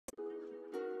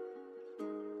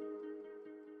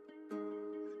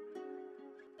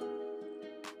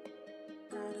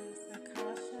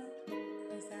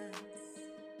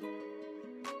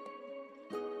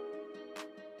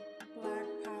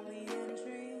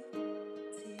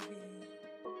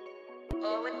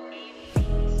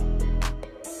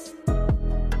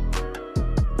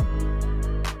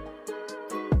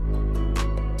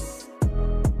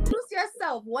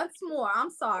Yourself once more. I'm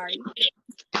sorry.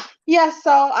 Yes,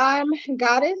 so I'm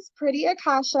Goddess Pretty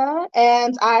Akasha,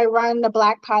 and I run the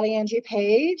Black Polyandry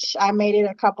page. I made it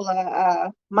a couple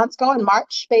of months ago in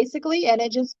March, basically, and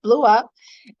it just blew up.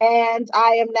 And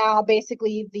I am now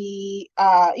basically the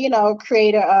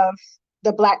creator of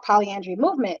the Black Polyandry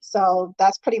movement. So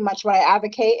that's pretty much what I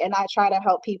advocate, and I try to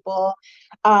help people,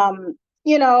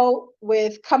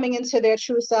 with coming into their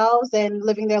true selves and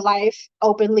living their life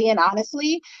openly and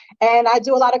honestly. And I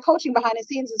do a lot of coaching behind the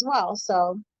scenes as well.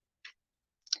 So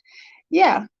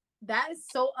yeah. That is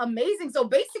so amazing. So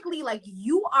basically, like,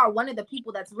 you are one of the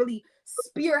people that's really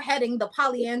spearheading the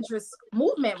polyandrous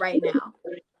movement right now.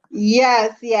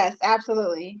 Yes,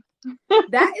 absolutely.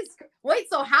 That is, wait,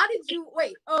 so how did you,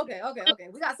 okay.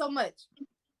 We got so much.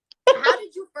 How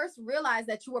did you first realize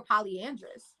that you were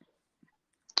polyandrous?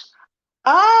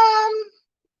 I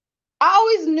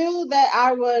always knew that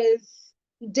I was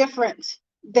different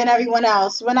than everyone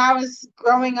else. When I was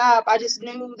growing up, I just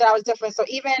knew that I was different. So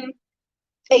even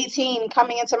 18,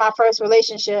 coming into my first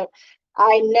relationship,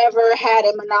 I never had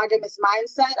a monogamous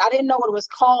mindset. I didn't know what it was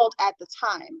called at the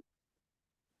time.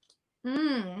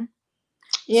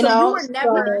 You were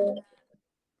never,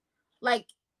 like,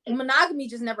 monogamy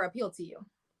just never appealed to you?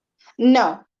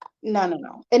 No.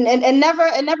 And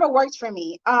never worked for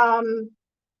me.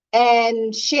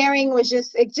 And sharing was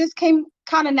it just came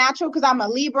kind of natural because I'm a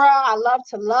Libra. I love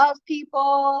to love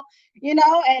people, and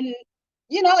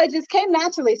it just came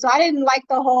naturally. So I didn't like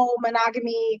the whole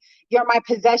monogamy, you're my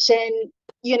possession,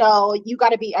 you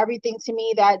got to be everything to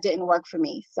me. That didn't work for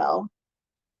me. So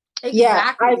exactly.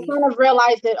 Yeah, I kind of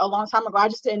realized it a long time ago. I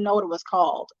just didn't know what it was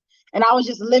called. And I was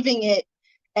just living it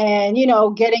and,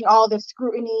 getting all the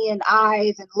scrutiny and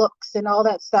eyes and looks and all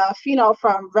that stuff,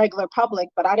 from regular public,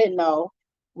 but I didn't know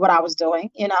what I was doing,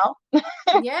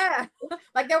 Yeah,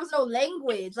 like there was no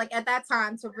language like at that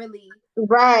time to really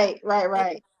right.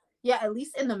 Yeah, at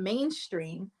least in the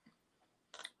mainstream.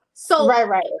 So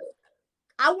right.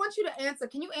 I want you to answer.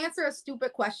 Can you answer a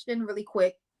stupid question really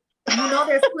quick?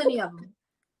 There's plenty of them.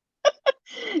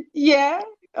 Yeah,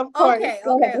 of course.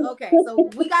 Okay. So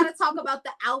we got to talk about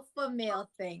the alpha male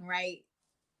thing, right?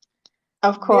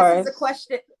 Of course. This is a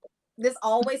question. This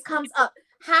always comes up.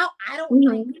 How I don't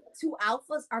think two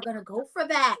alphas are gonna go for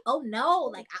that. Oh no,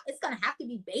 like it's gonna have to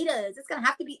be betas. It's gonna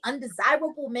have to be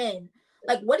undesirable men.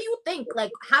 Like, what do you think?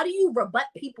 Like, how do you rebut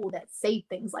people that say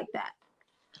things like that?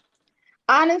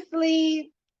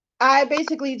 Honestly, I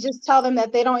basically just tell them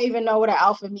that they don't even know what an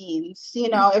alpha means.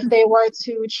 If they were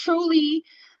to truly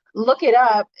look it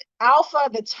up,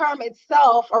 alpha, the term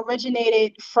itself,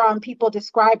 originated from people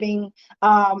describing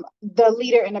the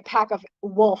leader in a pack of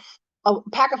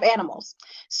animals.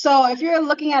 So if you're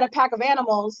looking at a pack of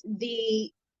animals,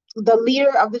 the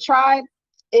leader of the tribe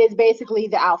is basically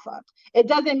the alpha. It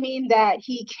doesn't mean that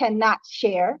he cannot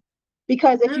share,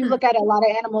 because if you look at a lot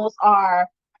of animals are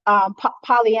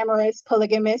polyamorous,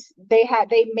 polygamous. They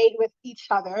mate with each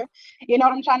other. You know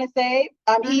what I'm trying to say?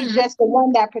 He's just the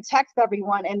one that protects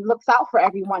everyone and looks out for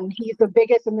everyone. He's the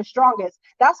biggest and the strongest.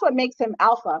 That's what makes him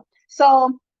alpha.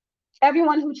 So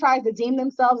everyone who tries to deem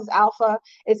themselves as alpha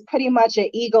is pretty much an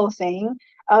ego thing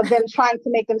of them trying to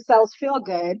make themselves feel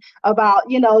good about,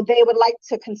 they would like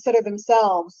to consider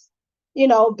themselves,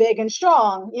 big and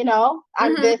strong,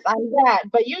 I'm this, I'm that.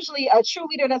 But usually a true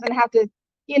leader doesn't have to,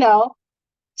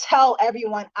 tell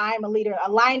everyone I'm a leader. A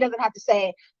lion doesn't have to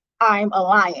say I'm a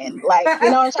lion. Like,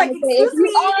 what I'm trying to say? If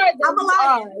you are, then I'm a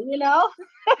lion. Yeah.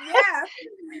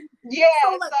 Yeah.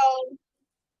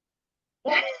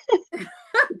 So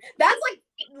that's like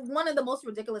one of the most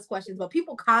ridiculous questions, but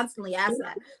people constantly ask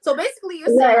that. So basically you're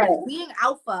saying that being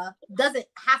alpha doesn't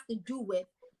have to do with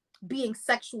being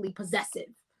sexually possessive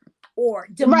or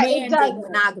demanding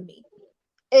monogamy.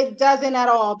 It doesn't at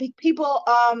all. People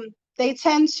they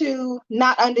tend to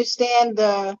not understand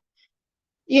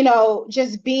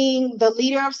just being the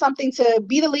leader of something. To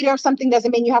be the leader of something doesn't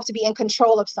mean you have to be in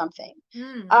control of something.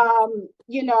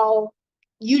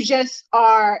 You just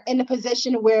are in a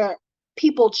position where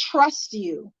people trust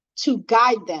you to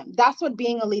guide them. That's what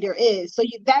being a leader is. So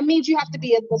that means you have to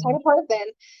be the type of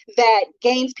person that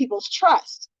gains people's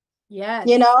trust. Yes.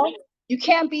 You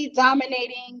can't be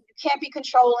dominating, you can't be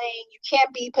controlling, you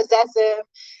can't be possessive,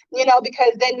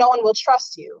 because then no one will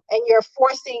trust you, and you're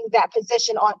forcing that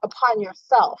position upon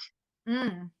yourself.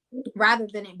 Rather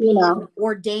than it being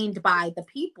ordained by the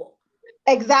people.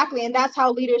 Exactly. And that's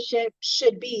how leadership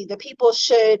should be. The people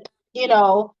should,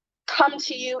 come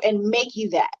to you and make you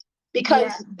that. because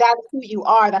Yeah. that's who you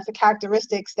are. That's the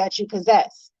characteristics that you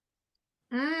possess.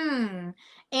 Mm.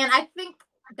 And I think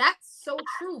that's so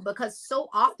true because so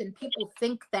often people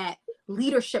think that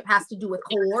leadership has to do with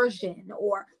coercion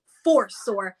or force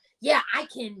or, yeah, I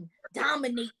can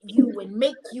dominate you and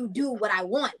make you do what I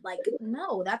want. Like,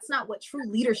 no, that's not what true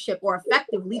leadership or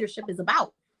effective leadership is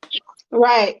about.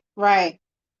 Right, right.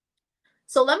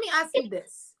 So let me ask you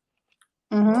this.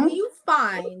 Do Hmm. you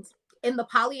find in the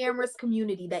polyamorous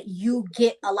community that you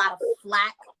get a lot of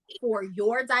flack for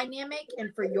your dynamic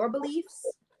and for your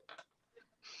beliefs?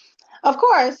 Of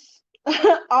course,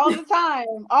 all the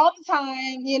time,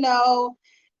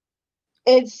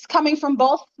 it's coming from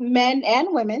both men and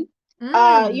women.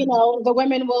 Mm. The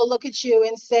women will look at you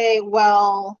and say,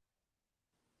 well,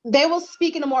 they will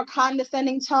speak in a more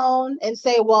condescending tone and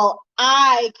say, well,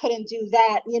 I couldn't do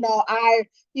that.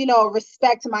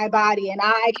 Respect my body and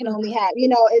I can only have,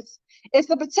 it's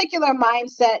a particular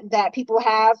mindset that people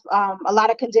have, a lot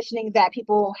of conditioning that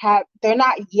people have, they're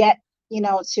not yet,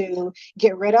 to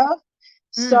get rid of.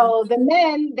 Mm. So the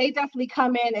men, they definitely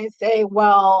come in and say,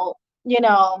 well, you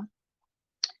know,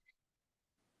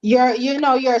 you're a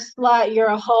slut, you're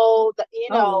a hoe,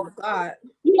 Oh God.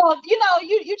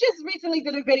 you just recently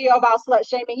did a video about slut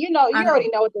shaming. I You know. already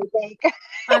know what they think.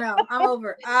 I know. I'm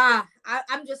over.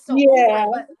 I'm just so over it. Yeah.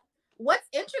 But what's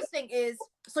interesting is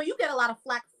so you get a lot of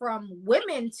flack from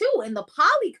women too in the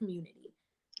poly community.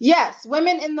 Yes,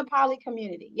 women in the poly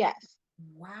community. Yes.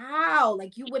 Wow.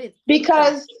 Like you wouldn't think that.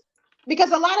 Because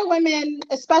because a lot of women,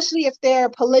 especially if they're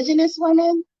polygynous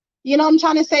women, I'm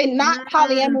trying to say, not Mm.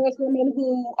 polyamorous women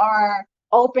who are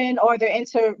open or they're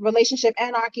into relationship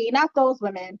anarchy, not those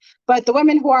women, but the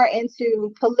women who are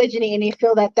into polygyny and they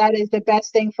feel that that is the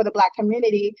best thing for the Black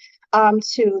community,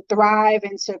 to thrive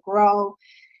and to grow.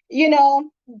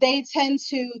 They tend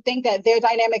to think that their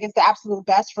dynamic is the absolute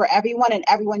best for everyone and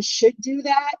everyone should do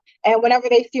that. And whenever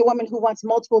they see a woman who wants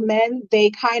multiple men,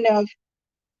 they kind of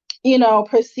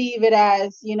perceive it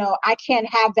as, I can't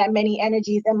have that many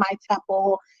energies in my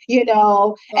temple, and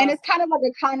Ugh. it's kind of like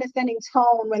a condescending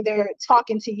tone when they're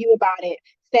talking to you about it,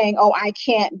 saying, oh, I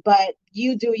can't, but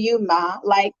you do you, ma.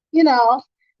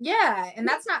 Yeah, and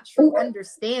that's not true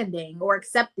understanding or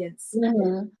acceptance.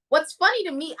 Mhm. What's funny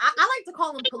to me, I like to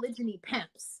call them polygyny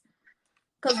pimps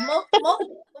because most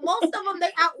of them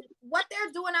they out what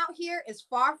they're doing out here is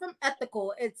far from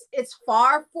ethical. It's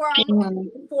far from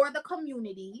Mhm. for the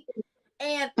community.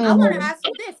 And I want to Mhm. ask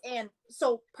you this. And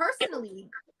so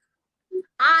personally,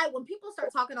 I when people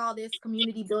start talking all this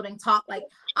community building talk, like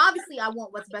obviously I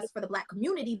want what's best for the Black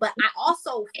community, but I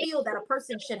also feel that a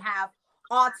person should have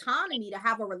autonomy to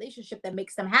have a relationship that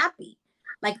makes them happy.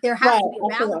 Like there has Right, to be a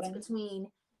balance absolutely.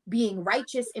 between being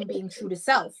righteous and being true to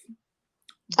self.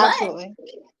 But Absolutely.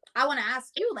 I want to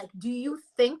ask you, like, do you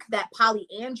think that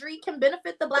polyandry can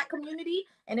benefit the Black community?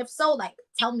 And if so, like,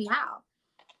 tell me how.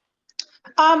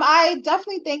 I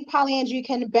definitely think polyandry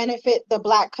can benefit the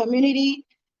Black community.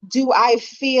 Do I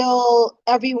feel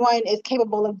everyone is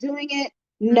capable of doing it?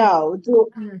 Mm, No.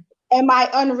 mm, Am I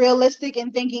unrealistic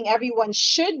in thinking everyone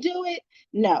should do it?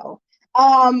 No.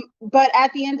 But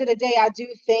at the end of the day, I do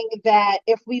think that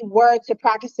if we were to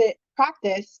practice it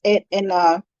in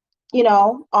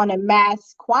on a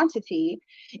mass quantity,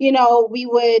 we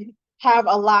would have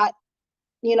a lot,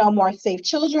 more safe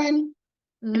children,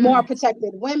 more mm,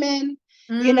 protected women.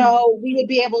 mm. We would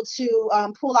be able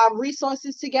to, pool our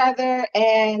resources together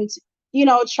and,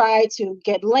 try to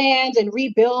get land and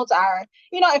rebuild our,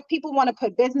 if people want to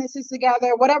put businesses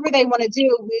together, whatever they want to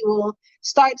do, we will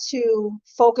start to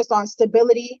focus on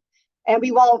stability, and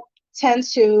we won't tend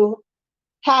to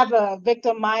have a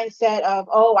victim mindset of,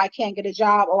 oh, I can't get a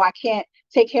job, oh, I can't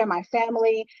take care of my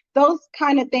family. Those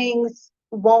kind of things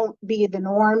won't be the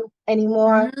norm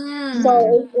anymore. Mm.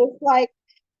 So it's like,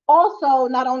 also,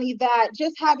 not only that,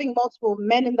 just having multiple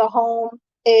men in the home,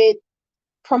 it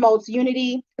promotes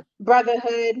unity,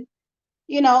 brotherhood.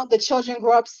 The children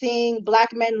grow up seeing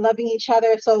Black men loving each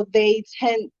other, so they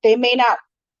may not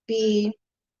be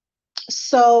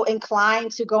so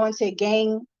inclined to go into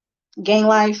gang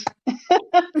life.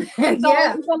 So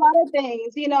Yeah. it's a lot of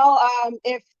things,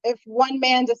 if one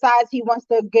man decides he wants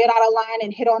to get out of line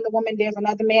and hit on the woman, there's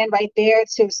another man right there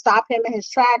to stop him in his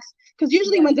tracks. Because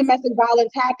usually Yes. when domestic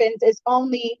violence happens, it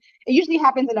usually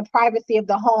happens in the privacy of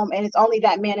the home, and it's only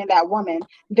that man and that woman.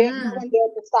 There's no Mm. one there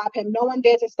to stop him, no one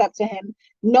there to step to him,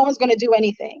 no one's going to do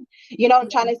anything. You know what I'm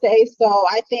trying Yes. to say? So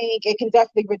I think it can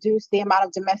definitely reduce the amount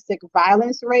of domestic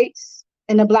violence rates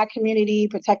in the Black community,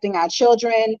 protecting our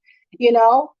children.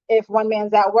 If one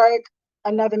man's at work,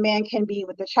 another man can be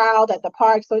with the child at the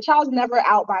park. So the child's never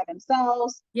out by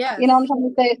themselves. You know Yes. what I'm trying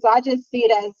to say? So I just see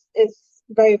it as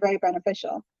very, very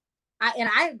beneficial.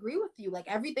 I agree with you. Like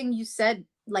everything you said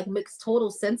like makes total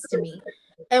sense to me.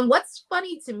 And what's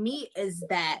funny to me is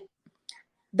that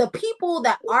the people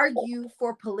that argue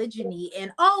for polygyny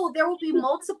and oh, there will be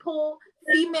multiple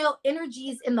female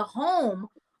energies in the home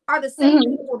are the same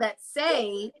Hmm. people that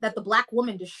say that the black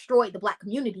woman destroyed the black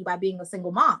community by being a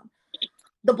single mom.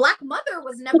 The black mother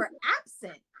was never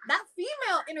absent. That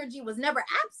female energy was never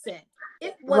absent.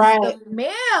 It was Right. the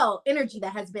male energy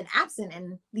that has been absent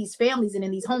in these families and in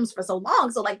these homes for so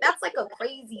long. So, like, that's like a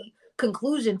crazy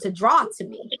conclusion to draw to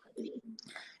me.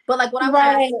 But, like, what I want to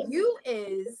ask Right. you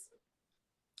is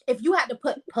if you had to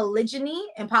put polygyny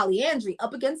and polyandry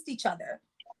up against each other,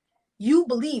 you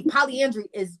believe polyandry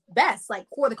is best, like,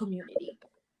 for the community.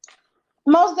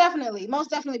 Most definitely,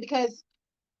 because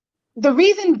the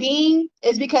reason being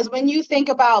is because when you think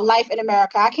about life in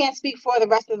America, I can't speak for the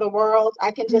rest of the world.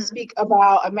 I can just Mm-hmm. speak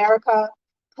about America,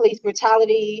 police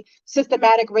brutality,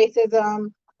 systematic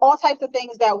racism, all types of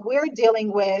things that we're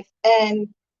dealing with. And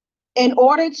in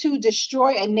order to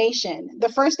destroy a nation,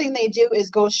 the first thing they do is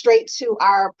go straight to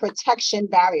our protection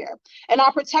barrier. And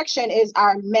our protection is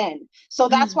our men. So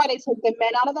that's Mm-hmm. why they take the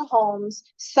men out of the homes,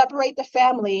 separate the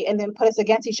family, and then put us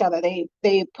against each other. They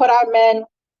put our men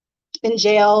in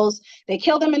jails, they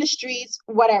kill them in the streets,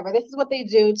 whatever. This is what they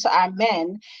do to our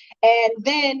men. And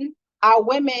then our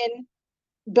women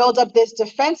build up this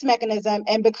defense mechanism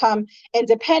and become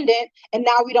independent. And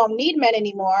now we don't need men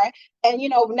anymore. And,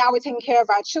 now we're taking care of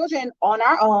our children on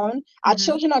our own. Our Mm-hmm.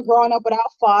 children are growing up without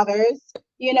fathers,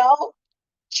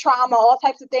 trauma, all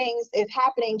types of things is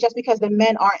happening just because the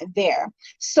men aren't there.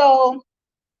 So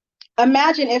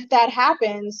imagine if that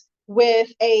happens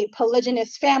with a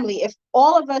polygynous family. If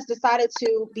all of us decided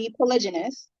to be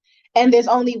polygynous and there's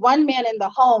only one man in the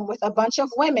home with a bunch of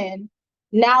women,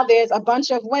 now there's a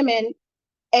bunch of women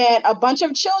and a bunch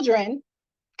of children,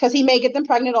 because he may get them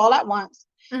pregnant all at once,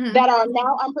 Mm-hmm. that are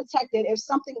now unprotected. If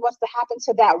something was to happen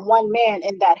to that one man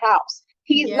in that house,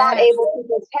 he's not Yes. able to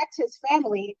protect his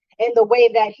family in the way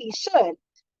that he should.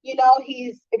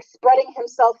 He's spreading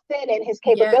himself thin in his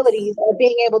Yes. capabilities of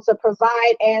being able to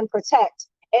provide and protect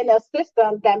in a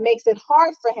system that makes it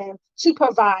hard for him to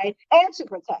provide and to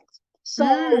protect. So,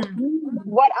 Mm.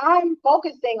 what I'm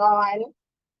focusing on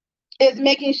is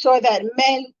making sure that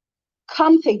men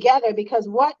come together, because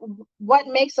what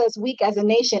makes us weak as a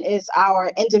nation is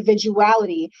our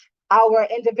individuality, our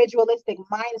individualistic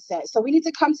mindset. So we need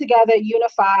to come together,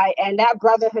 unify, and that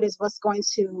brotherhood is what's going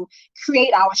to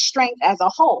create our strength as a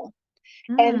whole.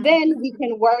 And Mm. then we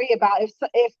can worry about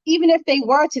if even if they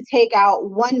were to take out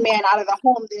one man out of the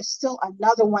home, there's still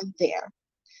another one there.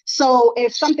 So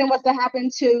if something was to happen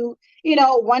to,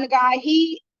 one guy,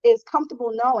 he is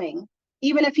comfortable knowing,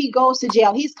 even if he goes to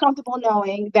jail, he's comfortable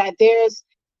knowing that there's,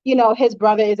 his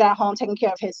brother is at home taking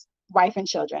care of his wife and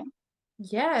children.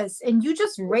 Yes, and you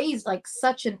just raised like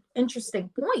such an interesting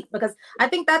point because I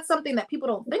think that's something that people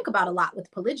don't think about a lot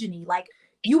with polygyny. Like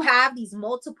you have these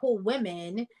multiple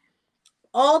women,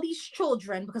 all these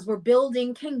children because we're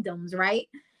building kingdoms, right?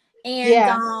 And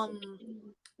Yeah.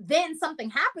 then something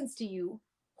happens to you.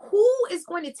 Who is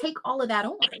going to take all of that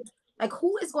on? Like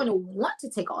who is going to want to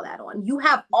take all that on? You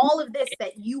have all of this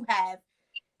that you have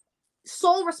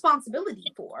sole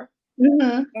responsibility for,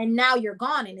 Hmm. and now you're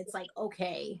gone and it's like,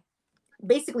 okay,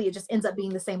 basically it just ends up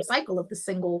being the same cycle of the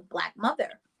single black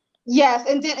mother. Yes,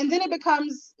 and then it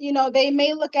becomes, they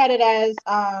may look at it as,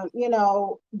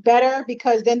 better,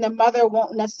 because then the mother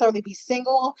won't necessarily be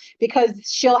single because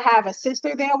she'll have a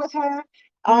sister there with her.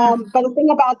 Mm. But the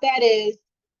thing about that is,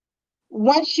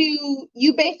 once you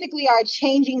basically are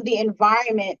changing the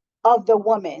environment of the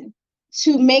woman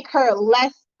to make her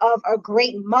less of a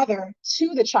great mother to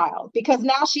the child, because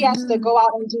now she has to Mm. go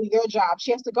out and do your job,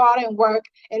 she has to go out and work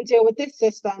and deal with this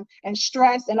system and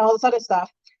stress and all this other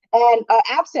stuff, and an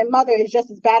absent mother is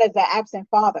just as bad as an absent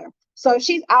father. So if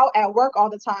she's out at work all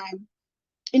the time,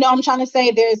 I'm trying to say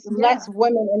there's less Yeah.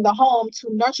 women in the home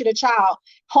to nurture the child.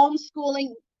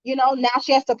 Homeschooling, now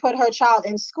she has to put her child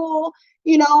in school,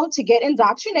 to get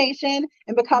indoctrination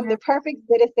and become Yeah. the perfect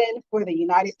citizen for the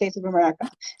United States of America.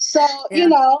 So,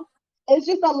 Yeah. it's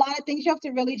just a lot of things you have to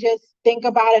really just think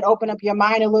about it, open up your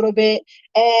mind a little bit.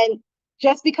 And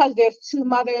just because there's two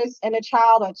mothers and a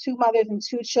child, or two mothers and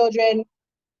two children,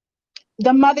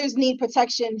 the mothers need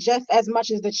protection just as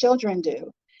much as the children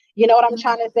do. You know what I'm Yeah.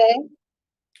 trying to say?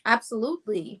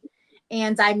 Absolutely.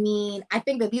 And I mean, I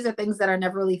think that these are things that are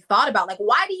never really thought about. Like,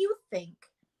 why do you think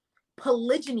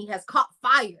polygyny has caught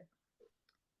fire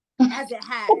as it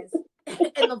has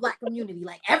in the black community?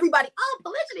 Like everybody, oh,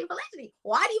 polygyny, polygyny.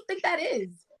 Why do you think that is?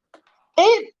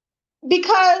 It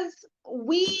Because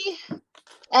we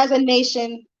as a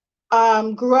nation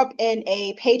grew up in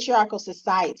a patriarchal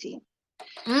society.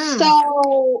 Mm,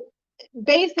 So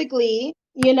basically,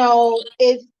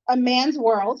 it's a man's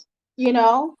world.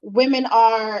 Women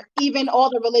are, even all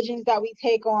the religions that we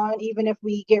take on, even if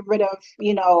we get rid of,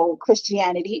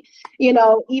 Christianity,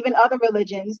 even other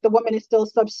religions, the woman is still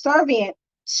subservient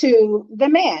to the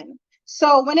man.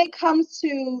 So when it comes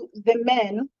to the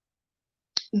men,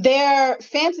 their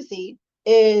fantasy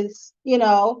is,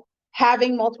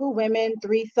 having multiple women,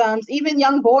 threesomes. Even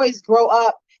young boys grow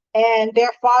up and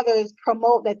their fathers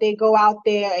promote that they go out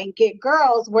there and get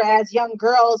girls, whereas young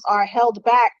girls are held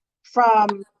back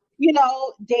from,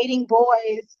 dating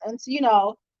boys. And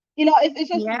so, it's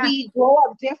just, yeah. we grow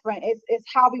up different. It's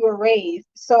how we were raised.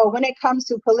 So when it comes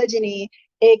to polygyny,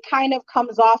 it kind of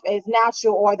comes off as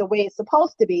natural or the way it's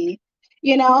supposed to be,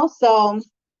 so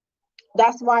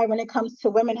that's why when it comes to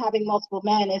women having multiple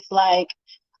men, it's like,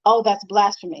 oh, that's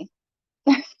blasphemy.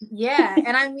 Yeah.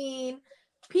 And I mean,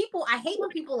 people, I hate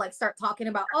when people like start talking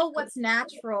about, oh, what's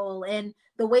natural and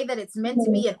the way that it's meant to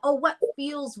Mhm. be and oh, what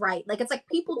feels right. Like it's like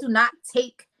people do not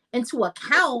take into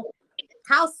account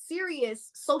how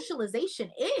serious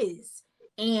socialization is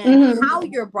and Mhm. how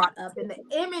you're brought up and the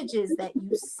images that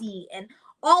you see and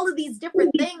all of these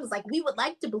different things. Like we would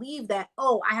like to believe that,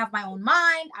 oh, I have my own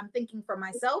mind, I'm thinking for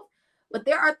myself, but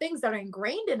there are things that are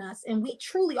ingrained in us and we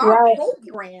truly are Right.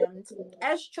 programmed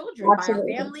as children by our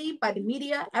Absolutely. family, by the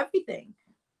media, everything.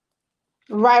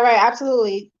 Right, right,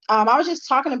 absolutely. I was just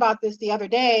talking about this the other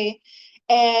day,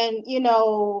 and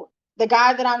the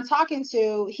guy that I'm talking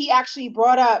to, he actually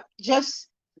brought up just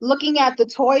looking at the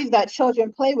toys that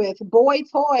children play with. Boy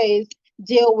toys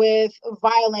deal with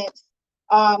violence,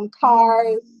 Mm,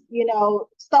 cars,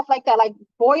 stuff like that. Like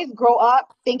boys grow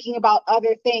up thinking about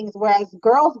other things, whereas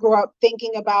girls grow up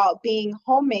thinking about being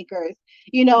homemakers.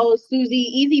 Susie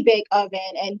Easy Bake Oven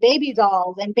and baby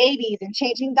dolls and babies and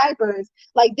changing diapers.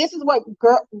 Like this is what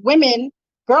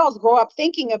girls grow up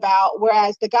thinking about,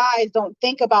 whereas the guys don't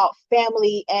think about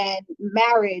family and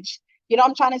marriage. You know what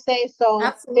I'm trying to say? So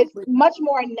it's absolutely. much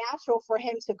more natural for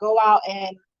him to go out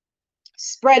and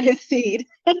spread his seed.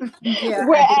 Yeah, I believe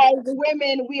Whereas that.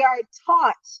 women, we are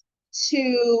taught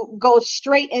to go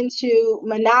straight into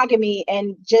monogamy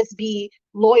and just be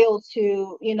loyal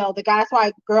to, the guy. That's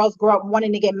why girls grow up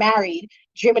wanting to get married,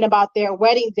 dreaming about their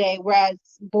wedding day, whereas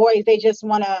boys, they just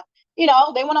want to, they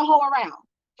want to hoe around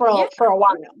Yeah, for a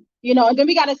while, and then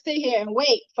we got to sit here and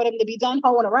wait for them to be done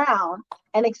hoeing around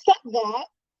and accept that.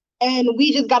 And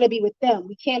we just got to be with them.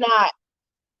 We cannot,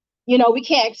 we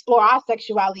can't explore our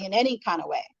sexuality in any kind of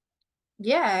way.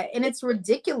 yeah, and it's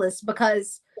ridiculous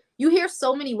because you hear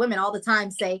so many women all the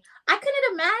time say, I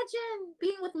couldn't imagine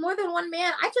being with more than one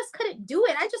man. I just couldn't do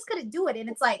it. I just couldn't do it. And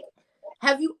it's like,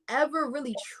 have you ever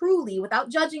really truly, without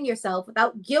judging yourself,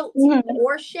 without guilt Mm-hmm.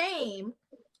 or shame,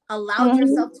 allowed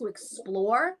yourself Mm-hmm. to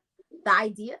explore the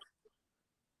idea?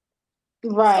 So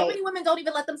Right. many women don't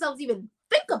even let themselves even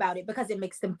think about it because it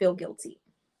makes them feel guilty.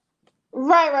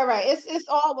 Right, right, right. It's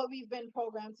all what we've been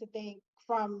programmed to think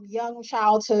from young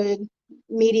childhood,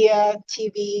 media,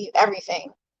 TV, everything,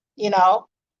 you know?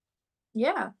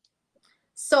 Yeah.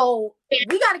 So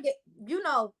we gotta get, you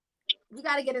know, we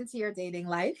gotta get into your dating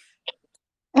life.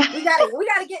 We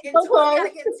gotta get into it. We Okay.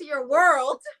 gotta get into your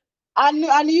world. I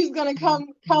knew you was gonna come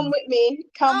with me.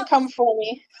 Come Oh, come for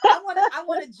me. I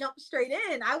wanna jump straight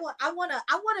in. I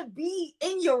wanna be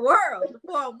in your world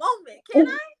for a moment. Can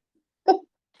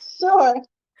Sure.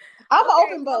 I'm I? an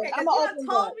Okay, open book. okay, I'm because an you have open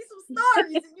told book. me some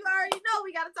stories and you already know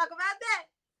we gotta talk about that.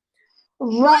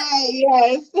 But Right,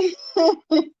 yes.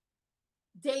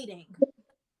 dating,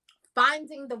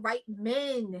 finding the right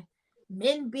men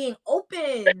being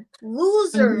open,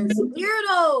 losers, Mhm.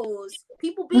 weirdos,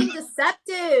 people being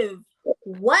deceptive.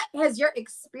 What has your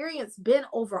experience been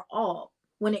overall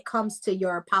when it comes to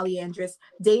your polyandrous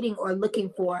dating or looking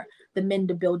for the men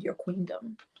to build your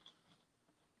queendom?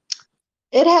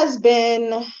 It has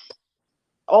been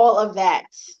all of that.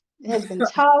 It has been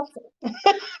tough.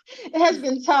 It has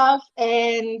been tough,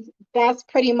 and that's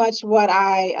pretty much what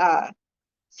I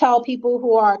tell people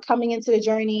who are coming into the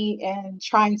journey and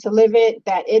trying to live it,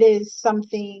 that it is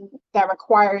something that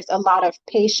requires a lot of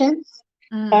patience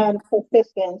Mm, and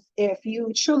persistence. If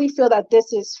you truly feel that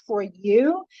this is for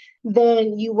you,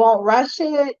 then you won't rush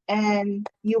it and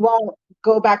you won't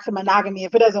go back to monogamy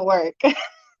if it doesn't work.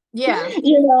 yeah,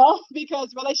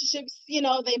 Because relationships,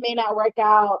 they may not work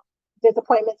out,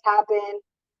 disappointments happen,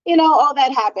 all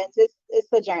that happens. It's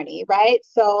the journey, right?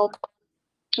 So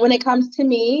when it comes to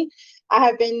me, I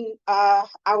have been, I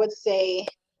would say,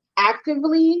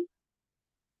 actively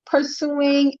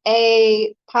pursuing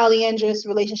a polyandrous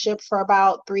relationship for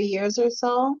about 3 years or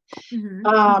so. hmm,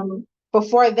 Um,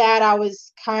 Before that, I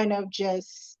was kind of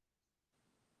just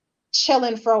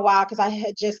chilling for a while because I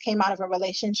had just came out of a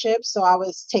relationship. So I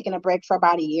was taking a break for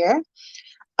about a year.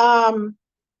 Um,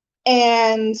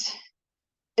 and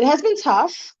it has been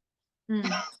tough. Mm.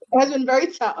 It has been very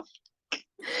tough.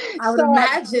 I would So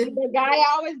imagine. the guy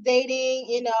I was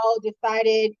dating,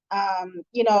 decided,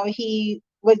 he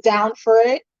was down for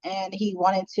it and he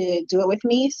wanted to do it with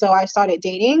me. So I started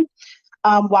dating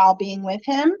while being with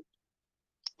him.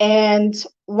 And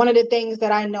one of the things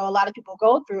that I know a lot of people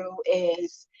go through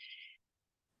is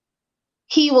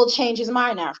he will change his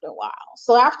mind after a while.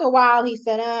 So after a while, he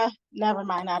said, never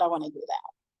mind, I don't want to do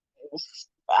that.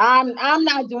 I'm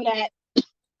not doing that.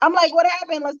 I'm like, what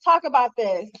happened? Let's talk about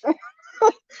this.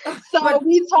 So But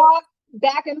we talked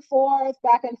back and forth,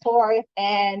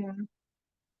 and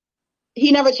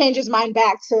he never changed his mind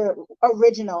back to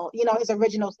his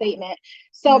original statement.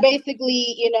 So mm.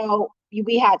 basically,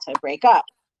 we had to break up.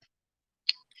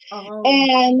 Oh.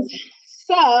 And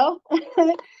so,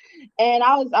 and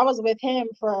I was with him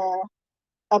for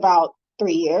about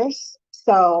 3 years.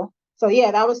 So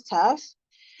yeah, that was tough.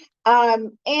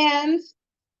 And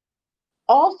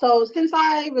also, since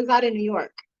I reside in New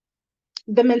York,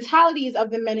 the mentalities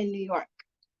of the men in New York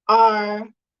are,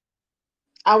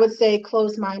 I would say,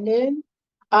 closed-minded,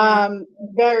 Yeah.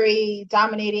 very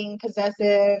dominating,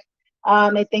 possessive.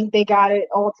 They think they got it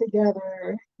all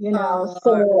together, Oh Lord.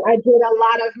 So I did a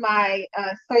lot of my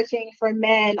searching for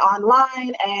men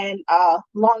online and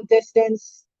long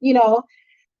distance,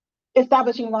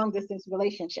 establishing long distance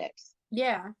relationships,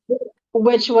 Yeah.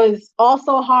 which was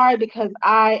also hard because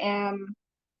I am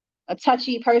a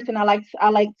touchy person. I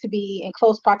like to be in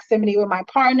close proximity with my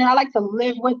partner. I like to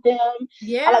live with them.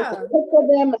 I like to Yeah. cook for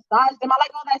them, massage them. I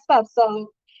like all that stuff.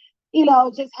 So,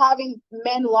 just having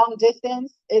men long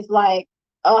distance is like,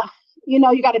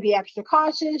 you got to be extra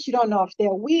cautious. You don't know if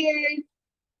they're weird,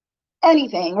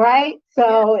 anything, right?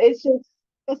 Yeah. So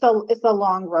it's a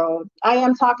long road. I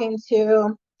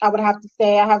would have to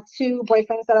say I have two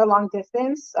boyfriends that are long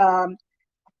distance.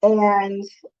 And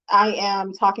I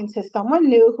am talking to someone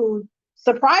new who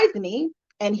surprised me,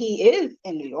 and he is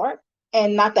in New York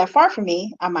and not that far from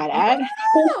me, I might add.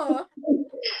 Oh.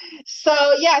 So,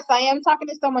 yes, I am talking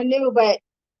to someone new, but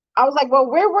I was like, well,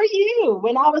 where were you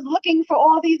when I was looking for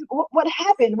all these? What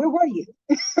happened? Where were you?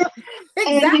 And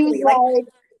Exactly. Like,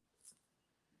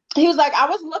 he was like, I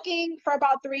was looking for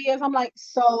about 3 years. I'm like,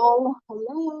 so,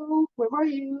 hello, where were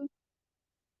you?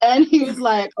 And he was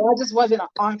like, oh, I just wasn't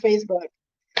on Facebook.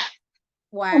 I'm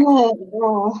whack. like,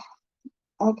 oh,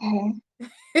 okay.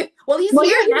 Well, he's Well,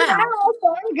 here you're here now. now,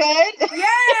 so I'm good.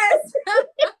 Yes.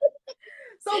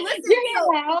 So You're listen, here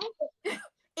so now.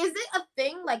 is it a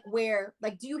thing like where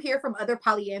like do you hear from other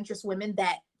polyandrous women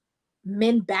that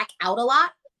men back out a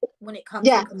lot when it comes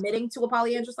to Yes, committing to a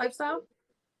polyandrous lifestyle?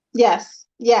 yes,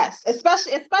 yes.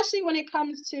 Especially when it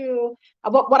comes to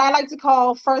what I like to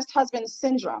call first husband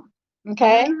syndrome.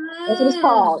 Okay, that's what it's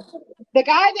called. Mm. The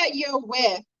guy that you're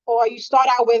with, or you start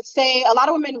out with, say, a lot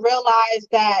of women realize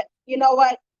that, you know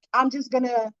what, I'm just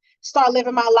gonna start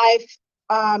living my life,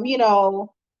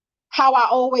 how I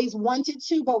always wanted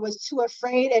to, but was too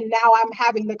afraid. And now I'm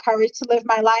having the courage to live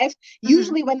my life. Mm-hmm.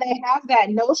 Usually, when they have that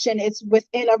notion, it's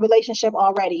within a relationship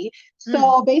already. Mm.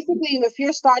 So basically, if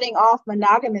you're starting off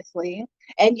monogamously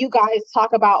and you guys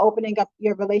talk about opening up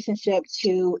your relationship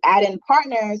to add in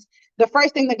partners, the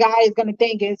first thing the guy is going to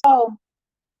think is, oh,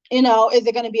 is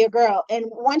it going to be a girl? And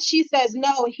once she says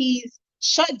no, he's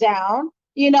shut down,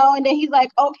 and then he's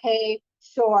like, okay,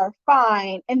 sure,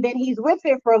 fine. And then he's with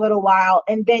it for a little while,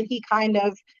 and then he kind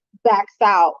of backs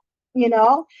out, you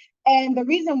know? And the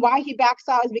reason why he backs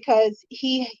out is because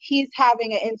he's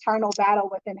having an internal battle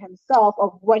within himself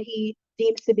of what he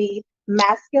deems to be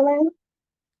masculine,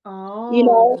 you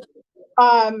know,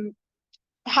 Oh. um,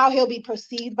 how he'll be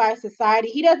perceived by society.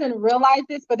 He doesn't realize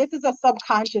this, but this is a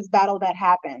subconscious battle that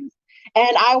happens.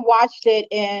 And I watched it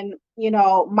in,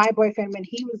 my boyfriend when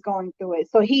he was going through it.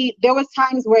 So there was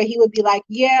times where he would be like,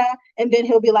 yeah, and then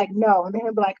he'll be like, no, and then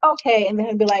he'll be like, okay, and then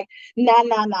he'll be like, nah,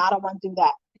 nah, nah, I don't want to do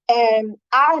that. And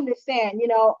I understand,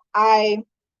 I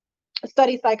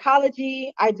study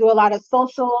psychology. I do a lot of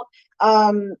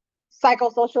um,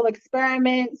 psychosocial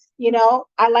experiments.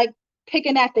 I like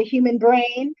picking at the human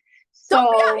brain.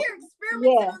 Don't be out So, here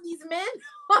experimenting yeah. on these men.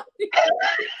 On these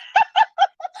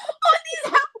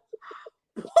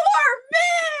poor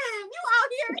men. You out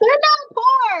here. They're not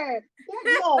poor.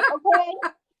 Look, okay.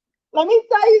 Let me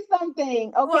tell you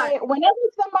something. What? Okay. Whenever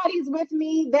somebody's with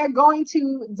me, they're going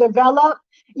to develop,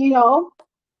 you know,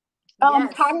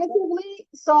 Yes. cognitively.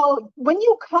 So when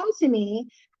you come to me,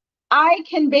 I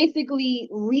can basically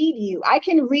read you. I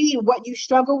can read what you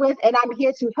struggle with, and I'm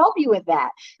here to help you with that.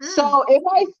 Mm. So if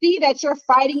I see that you're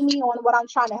fighting me on what I'm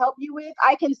trying to help you with,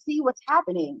 I can see what's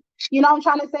happening. You know what I'm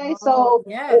trying to say? Oh, So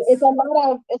yes. it's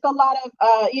a lot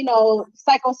of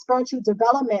psycho spiritual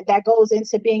development that goes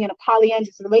into being in a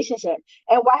polyandrous relationship.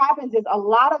 And what happens is a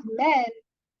lot of men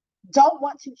don't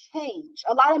want to change.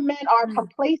 A lot of men are Mm.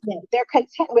 complacent. They're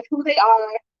content with who they are.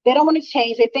 They don't want to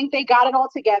change. They think they got it all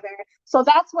together. So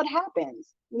that's what happens,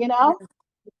 you Yeah. know?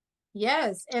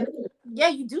 Yes. And yeah,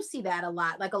 you do see that a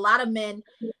lot. Like a lot of men,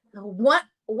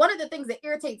 one of the things that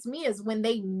irritates me is when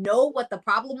they know what the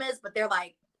problem is, but they're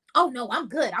like, "Oh no, I'm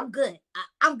good. I'm good.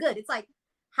 I'm good." It's like,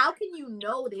 how can you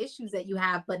know the issues that you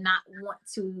have but not want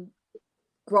to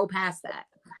grow past that?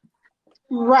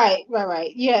 Right.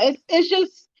 Yeah, it's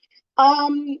just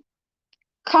um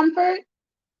comfort.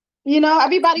 You know,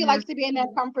 everybody Mhm. likes to be in their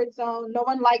comfort zone. No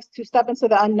one likes to step into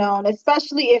the unknown,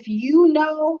 especially if you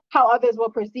know how others will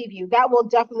perceive you. That will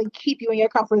definitely keep you in your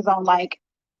comfort zone. Like,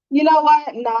 you know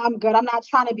what? No, I'm good. I'm not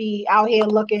trying to be out here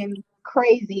looking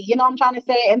crazy. You know what I'm trying to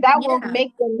say? And that will Yeah.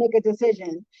 make them make a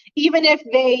decision. Even if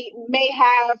they may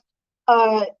have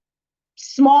a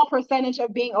small percentage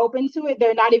of being open to it,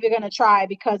 they're not even going to try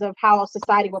because of how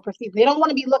society will perceive. They don't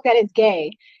want to be looked at as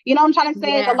gay. You know what I'm trying to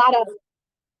say? It's a Yeah. lot of,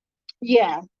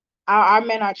 yeah, our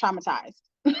men are traumatized.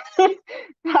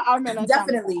 Our men are traumatized.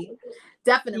 Definitely.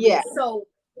 Definitely. Yeah. So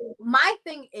my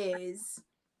thing is,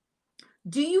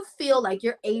 do you feel like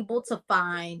you're able to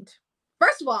find,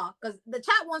 first of all, because the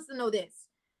chat wants to know this,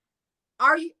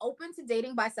 are you open to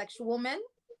dating bisexual men,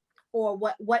 or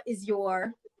what is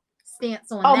your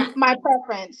stance on that? My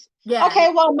preference. Yeah. Okay,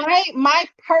 well, my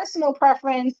personal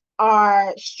preference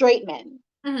are straight men.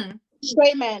 Hmm.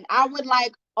 Straight men. I would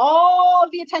like all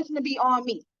the attention to be on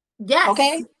me. Yes,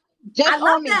 Okay, I just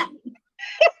love on me. that.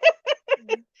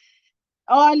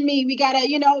 On me. We gotta,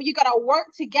 you gotta work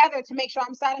together to make sure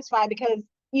I'm satisfied because,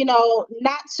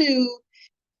 not to,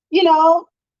 you know,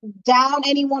 down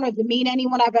anyone or demean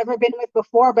anyone I've ever been with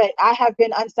before, but I have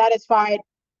been unsatisfied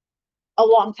a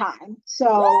long time.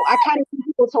 So I kind of need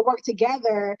people to work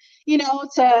together,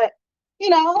 to, you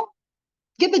know,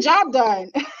 get the job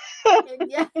done. And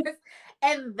yes,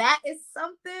 and that is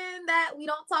something that we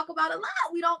don't talk about a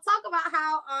lot. We don't talk about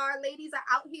how our ladies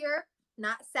are out here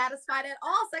not satisfied at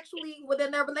all sexually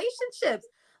within their relationships.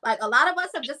 Like a lot of us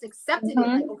have just accepted it.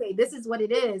 Like, Mhm. okay, this is what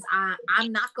it is.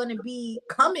 I'm not going to be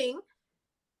coming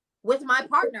with my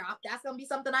partner. That's going to be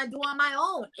something I do on my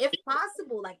own, if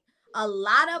possible. Like a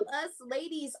lot of us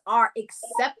ladies are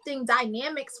accepting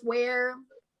dynamics where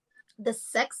the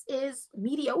sex is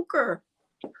mediocre.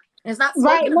 It's not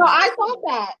Right. spoken No, about. I thought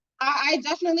that. I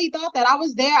definitely thought that. I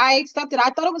was there. I accepted. I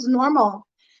thought it was normal.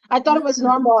 I thought it was Mm,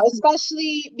 normal,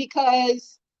 especially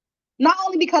because not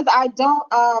only because I don't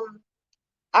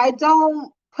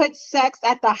put sex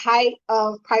at the height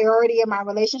of priority in my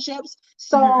relationships. mhm.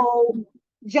 So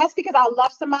just because I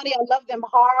love somebody, I love them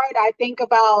hard. I think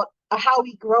about how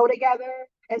we grow together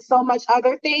and so much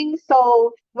other things.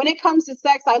 So when it comes to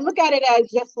sex, I look at it as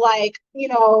just like,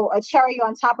 a cherry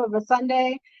on top of a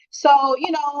sundae. So,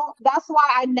 that's why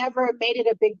I never made it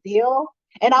a big deal.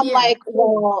 And I'm Yeah. like,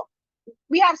 well,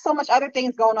 we have so much other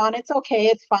things going on. It's okay.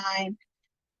 It's fine.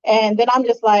 And then I'm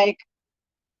just like,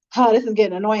 oh, this is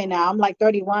getting annoying now. I'm like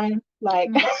 31. Like,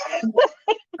 Mhm.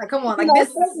 Like, come on, like this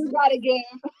this is, has got to give.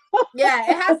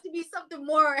 yeah, it has to be something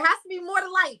more. It has to be more to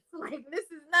life. Like this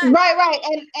is not.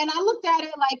 Right. And I looked at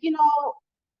it like,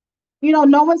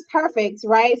 no one's perfect,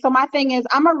 right? So my thing is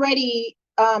I'm already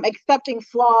accepting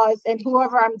flaws in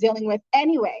whoever I'm dealing with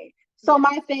anyway. So Yeah.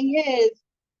 my thing is,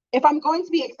 if I'm going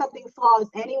to be accepting flaws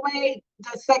anyway,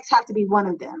 does sex have to be one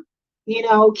of them?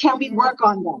 Can we Yeah. work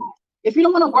on that? If you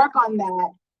don't want to Yeah. work on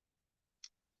that,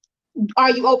 are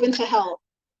you open to help?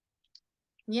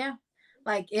 Yeah.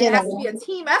 Like it You has to be know, a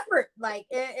team effort. Like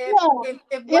if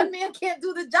yeah. one man can't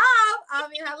do the job, I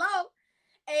mean, hello.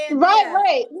 And Right, yeah,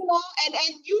 right. And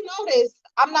you notice,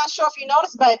 I'm not sure if you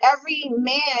noticed, but every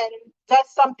man does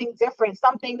something different,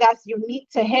 something that's unique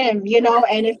to him,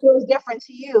 and it feels different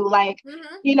to you. Like, hmm,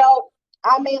 you know,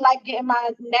 I may like getting my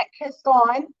neck kissed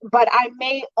on, but I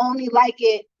may only like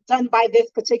it done by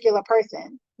this particular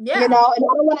person, yeah, and I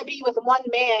don't want to be with one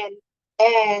man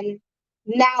and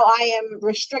now I am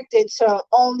restricted to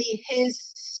only his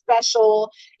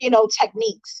special,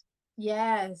 techniques.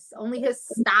 yes. Only his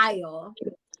style.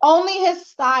 Only his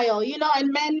style,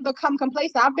 and men become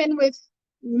complacent. I've been with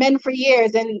men for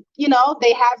years and,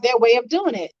 they have their way of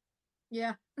doing it.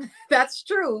 Yeah, that's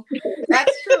true.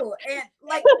 That's true. And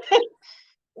like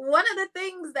one of the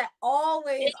things that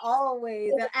always,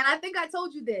 and I think I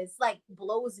told you this, like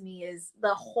blows me is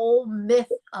the whole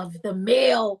myth of the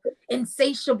male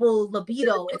insatiable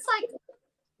libido. It's like,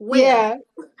 where? Yeah.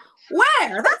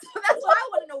 Where? That's what I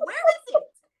want to know. Where is it?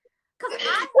 Because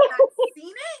I have not seen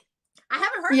it. I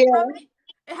haven't heard Yeah. from it.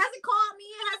 It hasn't called me.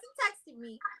 It hasn't texted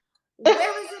me.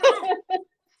 Where is it at?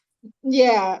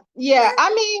 Yeah. Yeah. Where is I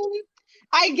it? mean,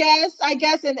 I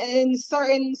guess in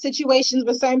certain situations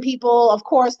with certain people, of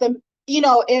course,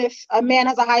 if a man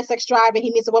has a high sex drive and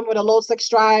he meets a woman with a low sex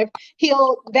drive,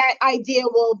 that idea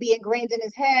will be ingrained in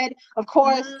his head. Of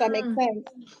course, that makes Mm, sense.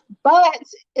 But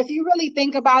if you really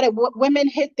think about it, women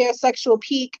hit their sexual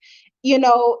peak, in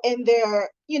their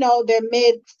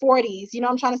mid 40s, you know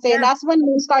what I'm trying to say? And yeah. that's when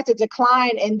they start to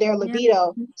decline in their Yeah.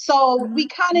 libido. So we Mhm.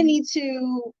 kind of need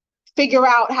to figure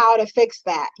out how to fix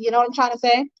that. You know what I'm trying to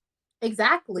say?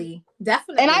 Exactly. And I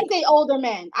Definitely. date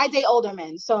older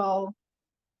men. So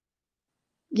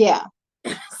yeah,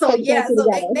 So put two and yeah, two so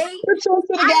together. they Put two and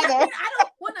two I together. mean I I'm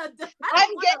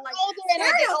don't wanna getting like older and I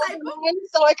date older stereotype them. men,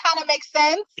 so it kind of makes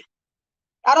sense.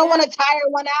 I don't want Yeah. to tire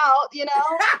one out.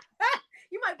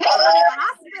 You might put somebody in the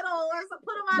hospital or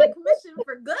put them out of commission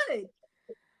for good.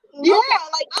 Yeah,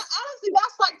 Okay. like honestly,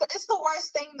 that's like it's the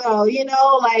worst thing though.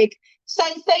 Like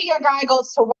say your guy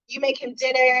goes to work, you make him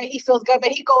dinner, he feels good,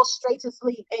 but he goes straight to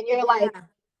sleep, and you're like Yeah,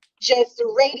 just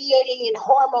radiating in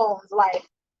hormones. Like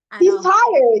I he's know.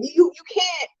 tired. You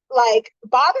can't like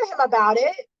bother him about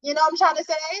it. You know what I'm trying to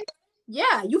say?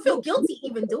 Yeah, you feel guilty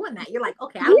even doing that. You're like,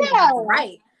 okay, I don't even have the Yeah,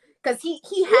 right. Because he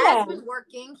has yeah. been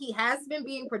working, he has been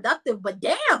being productive, but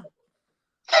damn,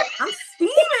 I'm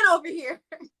steaming over here.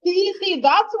 See,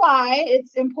 that's why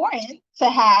it's important to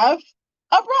have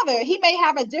a brother. He may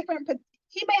have a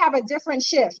different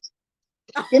shift.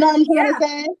 You know what I'm trying to Yeah,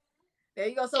 say? there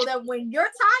you go. So that when you're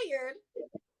tired,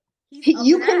 he's up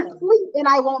You and can at 'em. sleep and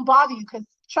I won't bother you because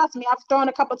trust me, I've thrown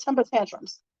a couple temper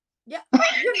tantrums. Yeah,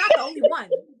 you're not the only one.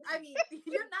 I mean,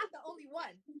 you're not the only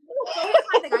one. So here's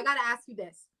my thing. I gotta ask you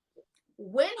this: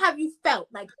 when have you felt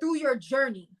like through your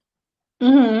journey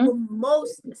Mm-hmm. the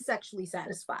most sexually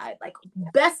satisfied? Like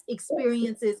best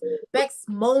experiences, best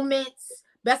moments,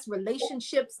 best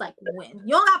relationships. Like when you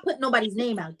don't gotta put nobody's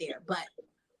name out there, but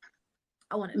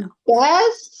I want to know.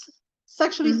 Best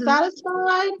sexually Mm-hmm.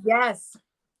 satisfied. Yes.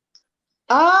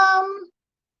 Um,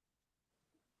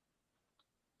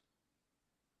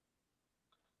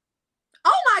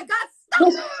 Oh my God! Stop!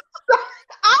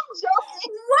 I'm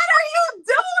joking. What are you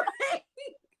doing?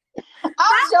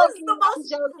 I'm That was the joking. I'm most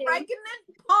joking. pregnant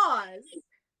pause.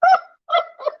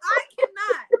 I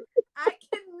cannot. I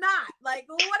cannot. Like,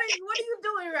 what are you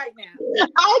doing right now?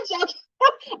 I'm joking.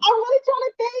 I'm really trying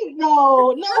to think.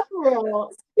 No, not for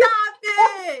real. Stop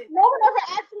it. No one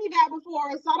ever asked me that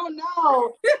before, so I don't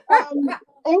know.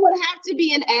 It would have to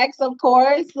be an ex, of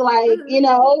course. Like,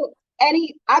 Mhm.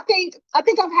 I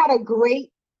think I've had a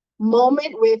great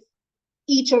moment with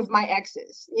each of my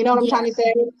exes. You know what I'm Yeah. trying to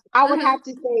say? I would Hmm. have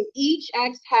to say each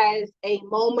ex has a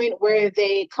moment where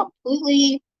they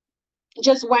completely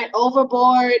just went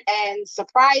overboard and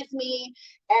surprised me,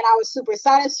 and I was super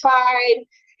satisfied.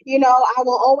 I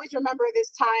will always remember this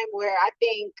time where I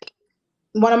think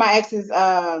one of my exes,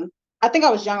 I think I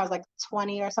was young, I was like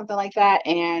 20 or something like that.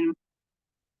 And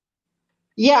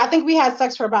yeah, I think we had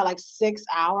sex for about like 6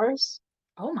 hours.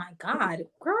 Oh my God,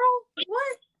 girl,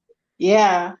 what?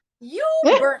 Yeah. You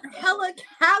burnt hella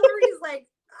calories. Like,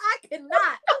 I cannot.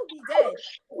 I would be dead.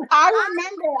 I I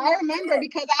remember, would I be remember dead.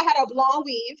 because I had a blonde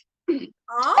weave and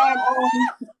Oh,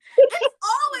 it's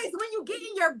always when you get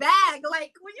in your bag.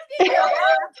 Like when you get in your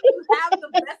bag, that's when you have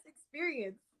the best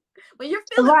experience. When you're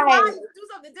feeling fly, right. you do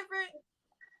something different.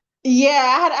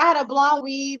 Yeah, I had a blonde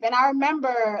weave and I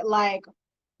remember like,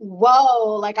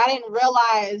 whoa, like I didn't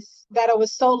realize that it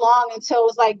was so long until it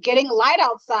was like getting light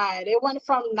outside. It went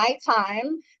from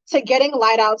nighttime to getting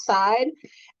light outside,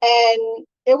 and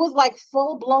it was like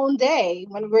full blown day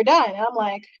when we were done. And I'm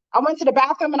like, I went to the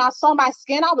bathroom and I saw my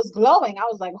skin. I was glowing. I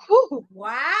was like, whoo,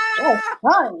 Wow. that's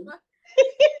fun.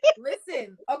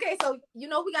 Listen, okay, so we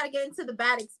got to get into the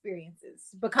bad experiences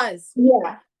because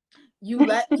Yeah. you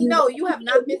let me know you have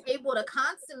not been able to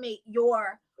consummate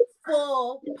your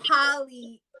full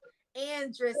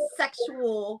polyandrous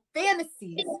sexual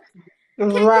fantasies.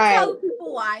 Can you Right. tell the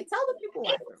people why? Tell the people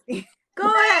why for me. Go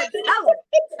ahead, tell them.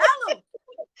 Tell them.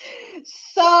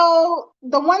 So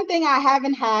the one thing I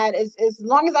haven't had is as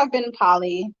long as I've been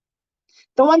poly,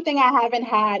 the one thing I haven't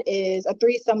had is a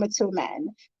threesome with two men,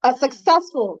 a Mm.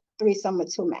 successful threesome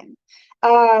with two men.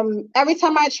 Every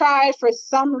time I try, for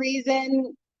some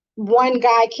reason, one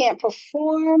guy can't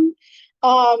perform.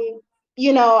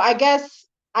 I guess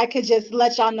I could just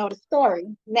let y'all know the story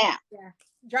now. Yeah,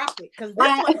 drop it, because this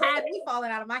I, one had me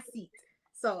falling out of my seat.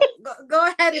 So go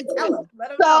ahead and tell them. Let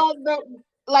them know. so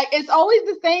like it's always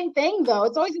the same thing though.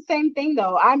 It's always the same thing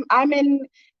though. I'm in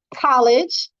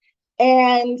college,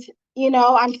 and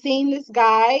I'm seeing this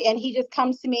guy, and he just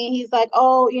comes to me and he's like,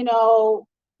 "Oh,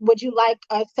 would you like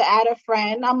us to add a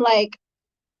friend?" I'm like,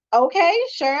 "Okay,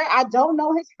 sure." I don't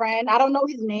know his friend. I don't know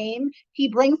his name. He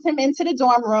brings him into the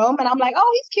dorm room, and I'm like,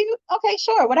 "Oh, he's cute. Okay,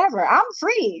 sure, whatever. I'm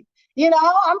free.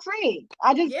 I'm free.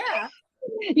 I just, Yeah,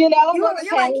 I'm like,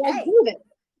 you're okay, like, let's hey, do this.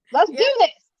 Let's yeah, do this."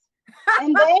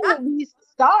 And then we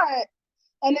start,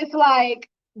 and it's like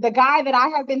the guy that I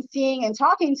have been seeing and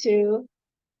talking to,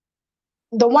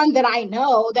 the one that I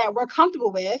know that we're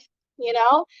comfortable with,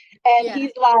 and yeah.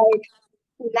 he's like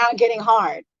not getting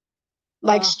hard,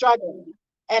 like Uh, struggling.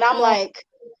 And I'm uh, like,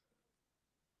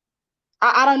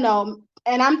 I don't know.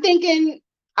 And I'm thinking,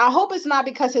 I hope it's not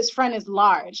because his friend is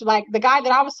large. Like the guy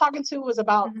that I was talking to was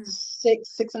about mm-hmm,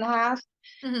 6.5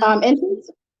 mm-hmm,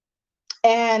 inches,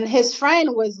 and his friend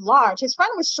was large. His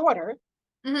friend was shorter,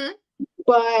 mm-hmm.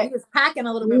 But he but was packing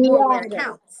a little bit more where it longer.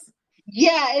 counts.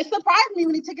 Yeah, it surprised me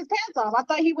when he took his pants off. I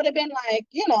thought he would have been like,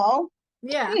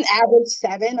 Yeah. an average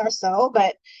 7 or so,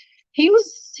 but he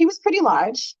was pretty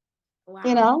large, you Wow.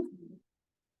 know.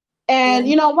 Yeah. And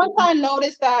once I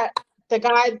noticed that the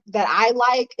guy that I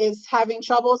like is having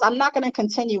troubles, I'm not going to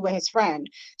continue with his friend.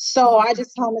 So Yeah. I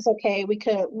just told him it's okay. We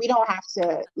don't have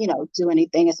to, do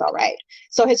anything. It's all right.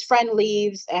 So his friend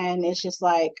leaves, and it's just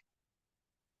like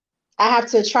I have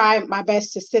to try my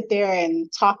best to sit there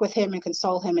and talk with him and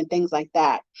console him and things like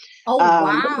that. Oh, Um,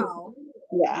 wow.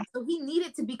 yeah. So he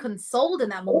needed to be consoled in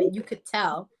that moment. You could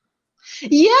tell.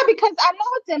 Yeah, because I know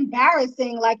it's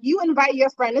embarrassing. Like you invite your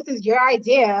friend, this is your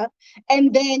idea,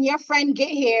 and then your friend get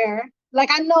here. Like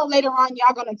I know later on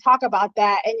y'all gonna talk about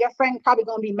that, and your friend probably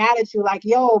gonna be mad at you, like,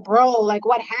 "Yo, bro, like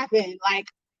what happened? Like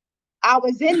I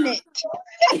was in it."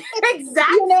 Exactly. He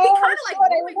kind I'm of like sure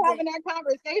they was ruined having it. that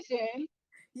conversation.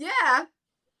 Yeah.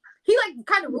 He like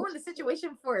kind of ruined the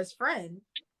situation for his friend.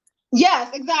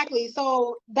 Yes, exactly.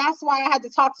 So that's why I had to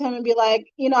talk to him and be like,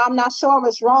 I'm not sure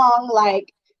what's wrong.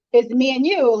 Like, it's me and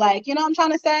you. Like, what I'm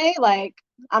trying to say? Like,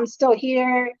 I'm still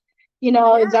here. Is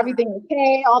Yeah. everything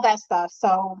okay? All that stuff.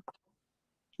 So,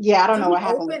 yeah, I don't Did know he what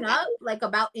happened with open that. up like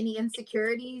about any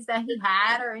insecurities that he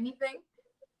had or anything?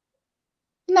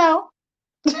 No,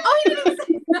 Oh, he didn't even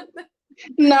say nothing.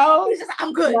 no, He's just,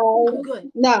 I'm good. I'm no,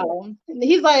 good. no.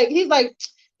 He's like,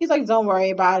 don't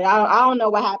worry about it. I don't know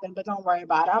what happened, but don't worry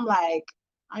about it. I'm like,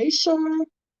 are you sure?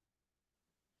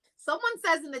 Someone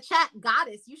says in the chat,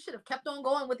 Goddess, you should have kept on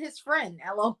going with his friend.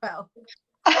 LOL.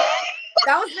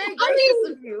 That was very I gracious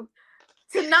mean, of you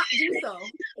to not do so.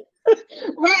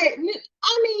 right.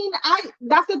 I mean,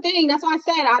 that's the thing. That's why I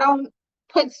said I don't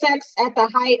put sex at the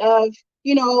height of,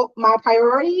 my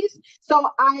priorities. So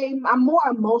I'm more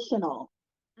emotional.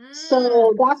 So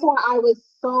Mm. that's why I was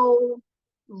so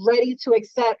ready to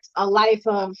accept a life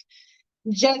of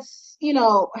just,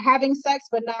 having sex,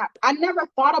 but not, I never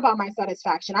thought about my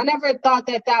satisfaction. I never thought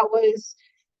that that was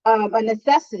a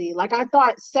necessity. Like I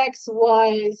thought sex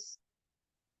was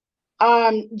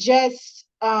just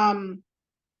I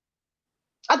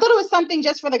thought it was something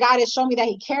just for the guy to show me that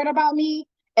he cared about me.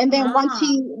 And then Ah. once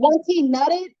he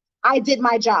nutted, I did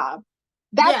my job.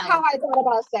 That's Yeah, how like, I thought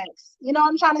about sex. You know what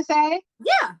I'm trying to say?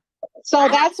 yeah. So I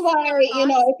had that's why, similar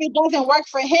thoughts. if it doesn't work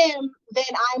for him, then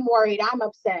I'm worried. I'm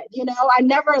upset. I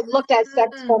never looked at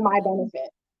sex for Mm. my benefit.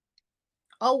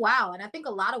 Oh, wow. And I think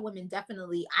a lot of women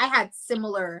definitely, I had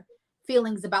similar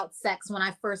feelings about sex when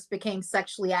I first became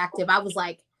sexually active. I was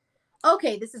like,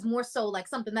 okay, this is more so like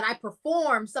something that I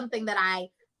perform, something that I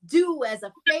do as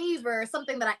a favor,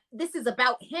 something that this is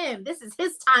about him. This is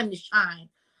his time to shine.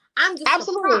 I'm just a prop.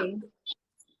 Absolutely.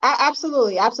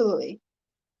 Absolutely. Absolutely.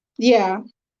 Yeah.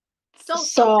 So something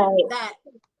So that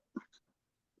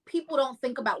people don't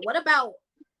think about. What about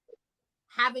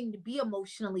having to be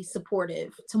emotionally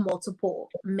supportive to multiple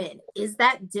men? Is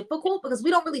that difficult? Because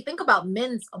we don't really think about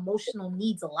men's emotional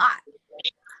needs a lot.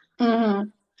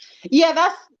 mhm.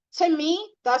 Yeah, to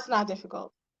me, that's not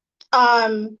difficult.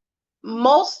 Um,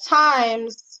 Most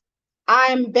times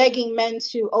I'm begging men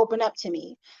to open up to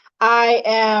me. I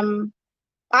am,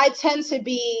 I tend to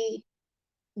be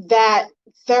that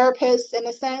therapist in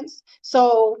a sense.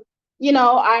 So,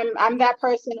 I'm that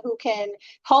person who can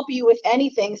help you with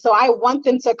anything. So I want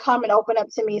them to come and open up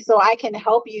to me so I can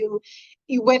help you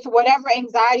with whatever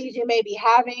anxieties you may be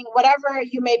having, whatever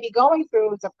you may be going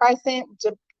through, depression,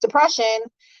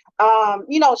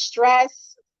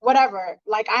 stress, whatever.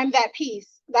 Like I'm that piece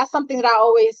That's something that I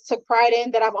always took pride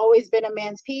in, that I've always been a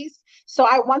man's piece. So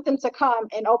I want them to come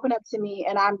and open up to me,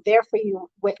 and I'm there for you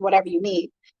with whatever you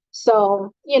need.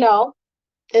 So,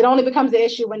 it only becomes an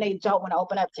issue when they don't want to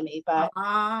open up to me. But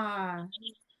Ah.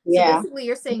 So yeah. basically,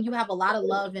 you're saying you have a lot of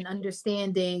love and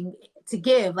understanding to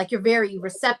give. Like you're very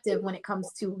receptive when it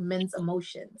comes to men's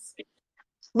emotions.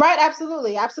 Right,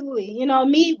 absolutely, absolutely.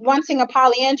 Me wanting a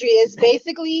polyandry is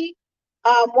basically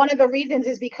one of the reasons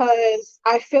is because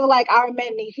I feel like our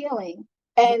men need healing.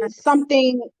 And Yes.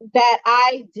 something that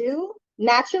I do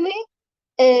naturally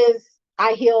is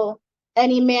I heal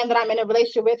any man that I'm in a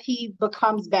relationship with, he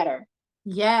becomes better.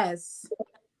 Yes.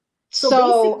 So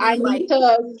So I basically, need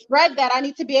like, to spread that. I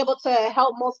need to be able to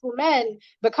help multiple men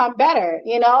become better,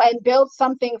 and build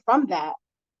something from that.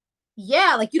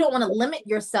 yeah, like you don't want to limit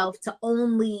yourself to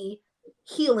only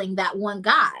healing that one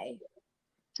guy.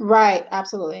 Right,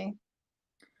 absolutely.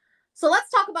 So let's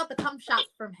talk about the come shot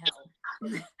from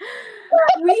hell.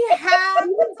 We have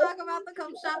to talk about the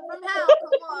come shot from hell.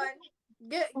 Come on.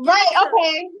 Give Right, me some.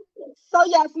 okay. So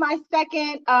yes, my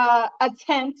second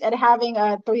attempt at having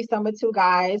a threesome with two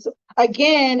guys.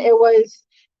 Again,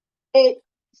 it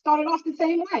started off the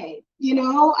same way.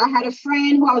 I had a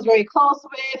friend who I was very close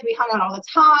with. We hung out all the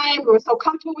time. We were so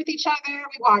comfortable with each other.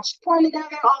 We watched porn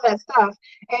together, all that stuff.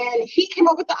 And he came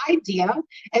up with the idea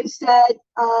and said,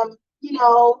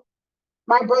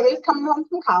 my brother's coming home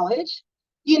from college.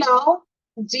 Do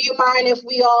you mind if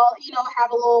we all,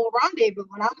 have a little rendezvous?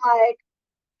 And I'm like,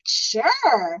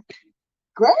 sure,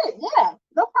 great, yeah,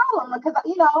 no problem. Because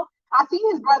I see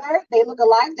his brother, they look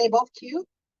alike, they both cute.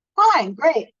 Fine,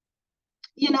 great.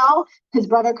 His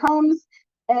brother comes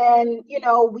and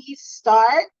we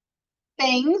start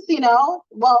things.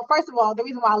 Well, first of all, the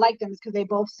reason why I like them is because they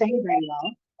both sing very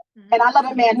well. And I love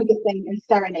a man who can sing and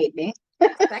serenade me.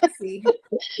 Sexy.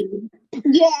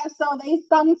 Yeah, so they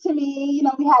sung to me,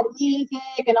 we had music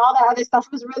and all that other stuff.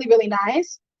 It was really, really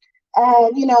nice.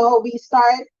 And, we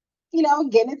start,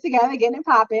 getting it together, getting it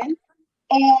popping.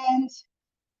 And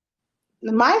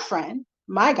my friend,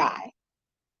 my guy,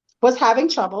 was having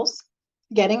troubles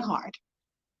getting hard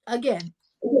Again.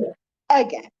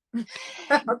 again.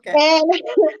 Okay.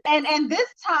 And and this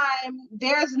time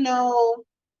there's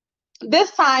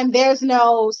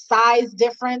no size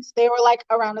difference. They were like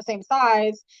around the same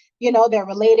size. They're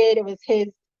related. It was his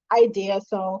idea.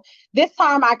 So this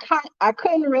time I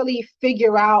couldn't really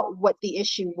figure out what the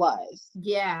issue was.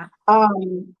 Yeah.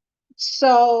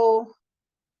 So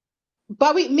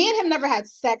but me and him never had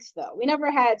sex though. We never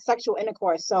had sexual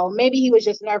intercourse. So maybe he was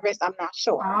just nervous. I'm not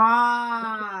sure.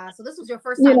 Ah, so this was your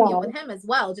first You time being know, with him as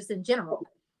well, just in general.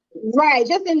 right.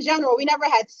 Just in general, we never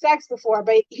had sex before,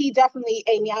 but he definitely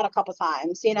ate me out a couple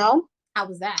times. How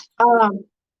was that? Um,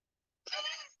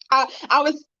 I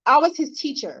was his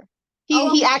teacher. He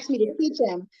Oh, he okay. asked me to teach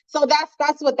him. So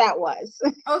that's what that was.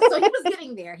 Oh, so he was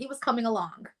getting there. He was coming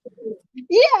along.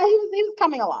 Yeah, he was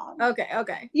coming along. Okay,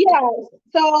 okay. Yeah.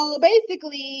 So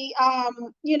basically,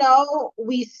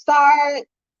 we start,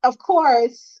 of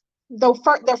course, the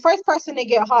first person to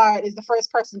get hard is the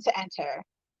first person to enter.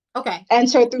 Okay.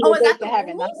 Enter through Oh, the is that gates the of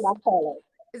heaven. That's rules? what I call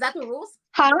it. Is that the rules?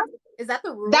 Huh? Is that the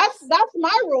That's rules? that's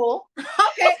my rule. Okay,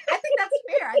 I think that's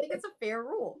fair. I think it's a fair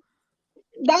rule.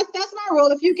 That's my rule.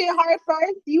 If you get hard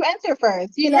first, you enter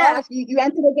first. Yeah. If you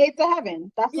enter the gates of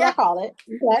heaven. That's what I Yeah. call it.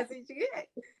 Okay. That's what you get.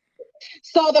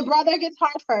 So the brother gets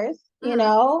hard first.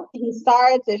 Mm-hmm. He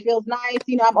starts. It feels nice.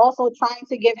 I'm also trying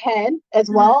to give head as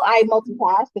Mm-hmm. well. I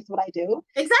multitask. That's what I do.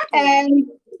 Exactly. And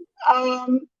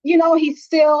he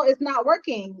still is not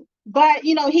working. But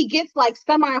he gets like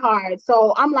semi-hard.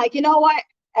 So I'm like, you know what?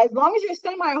 As long as you're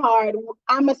semi-hard,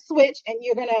 I'm a switch and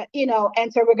you're gonna,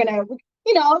 enter. We're gonna,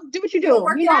 do what you You're gonna do.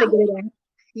 work You it know how to out. get it in.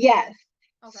 Yes.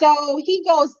 Okay. So he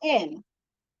goes in,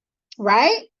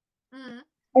 right? Mm-hmm.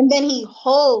 And then he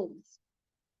holds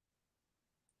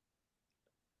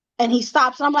and he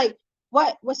stops. And I'm like,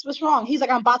 what? What's wrong? He's like,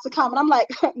 I'm about to come. And I'm like,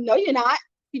 no, you're not.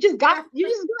 You just got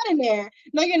in there.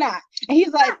 No, you're not. And he's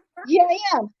like, yeah,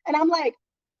 I am. And I'm like,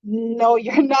 no,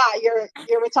 you're not. You're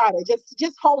retarded.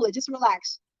 Just hold it. Just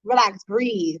relax. Relax.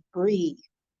 Breathe.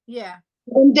 Yeah.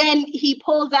 And then he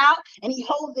pulls out and he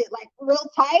holds it like real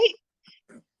tight.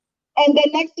 And then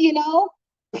next thing you know,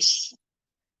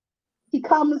 he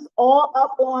comes all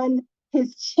up on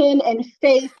his chin and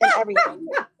face and everything.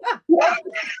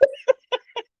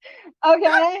 Okay,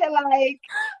 I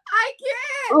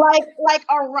can't. like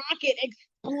a rocket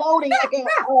exploding, like a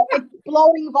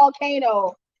exploding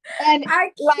volcano. And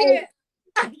I like can't.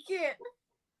 I can't.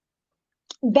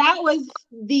 that was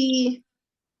the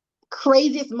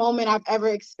craziest moment I've ever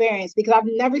experienced, because I've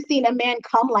never seen a man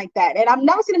come like that. And I've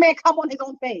never seen a man come on his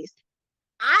own face.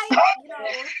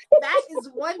 that is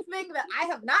one thing that I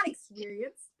have not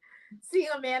experienced. Seeing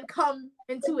a man come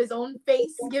into his own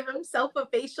face, give himself a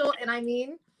facial, and I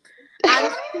mean,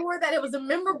 I'm sure that it was a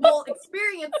memorable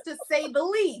experience to say the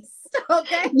least.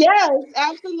 Okay. Yes,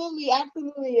 absolutely,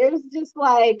 absolutely. It was just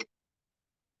like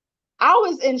I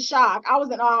was in shock. I was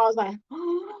in awe. I was like,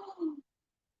 oh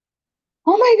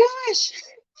my gosh.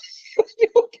 You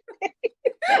okay?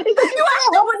 He's like, you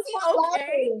can't help but start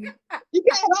laughing. You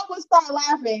can't help but start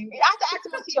laughing. I have to ask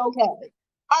him, is he okay?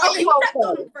 Are you checked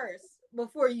on him first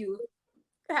before you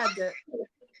had to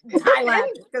die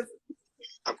laughing, because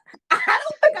I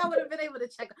don't think I would have been able to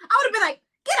check. I would have been like,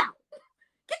 get out.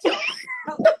 Get your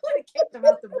I would have kicked him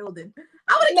out the building.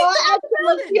 I would have kicked him out the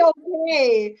building. Was he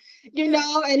okay? You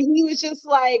know, and he was just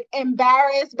like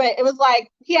embarrassed, but it was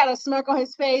like he had a smirk on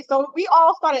his face. So we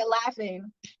all started laughing.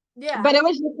 Yeah. But it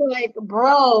was just like,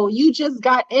 bro, you just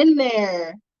got in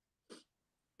there.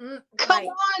 Come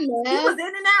on, man. He was in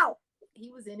and out. He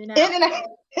was in and out. In and out.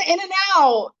 In and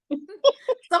out.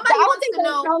 Somebody wants to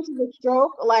know. Counts as a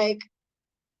stroke. Like,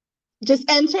 just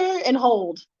enter and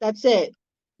hold. That's it.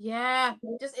 Yeah,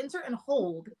 just enter and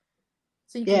hold,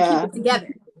 so you can keep it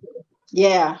together.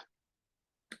 Yeah.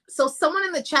 So someone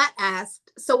in the chat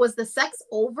asked, so was the sex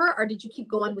over, or did you keep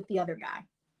going with the other guy?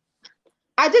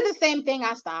 I did the same thing.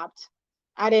 I stopped.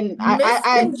 I didn't.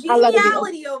 I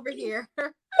geniality over here.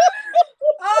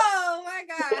 Oh my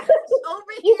God.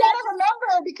 Over here. You gotta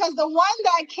remember, because the one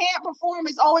that can't perform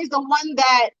is always the one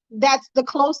that's the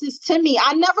closest to me.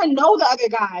 I never know the other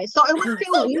guy, so it would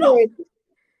feel weird.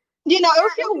 You know, it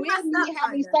would feel weird me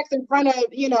having sex in front of,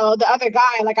 the other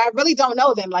guy. Like, I really don't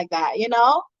know them like that,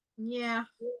 Yeah.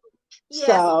 Yeah.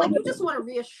 So like, you just want to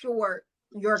reassure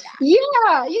your guy.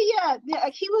 Yeah.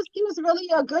 He was really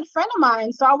a good friend of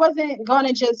mine, so I wasn't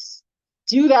gonna just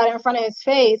do that in front of his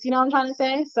face. You know what I'm trying to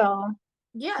say? So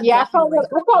yeah, I felt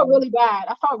really bad.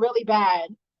 I felt really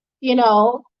bad.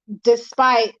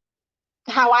 Despite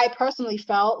how I personally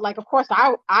felt. Like, of course,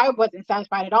 I wasn't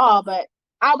satisfied at all, but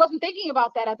I wasn't thinking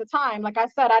about that at the time. Like I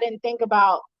said, I didn't think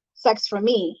about sex for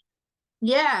me.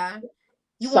 Yeah.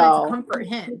 You wanted to comfort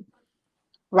him.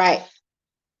 Right.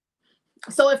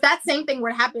 So if that same thing were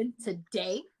to happen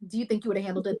today, do you think you would have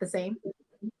handled it the same?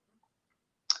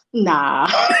 Nah.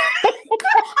 I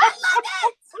love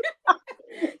it.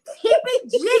 Keep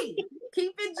it G.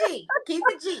 Keep it G. Keep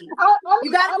it G.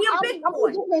 You gotta be a big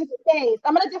boy.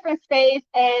 I'm in a different space,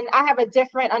 and I have a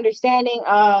different understanding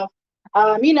of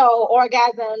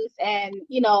orgasms and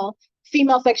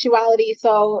female sexuality.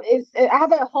 So I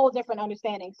have a whole different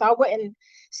understanding. So I wouldn't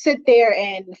sit there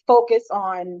and focus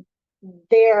on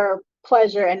their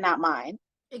pleasure and not mine.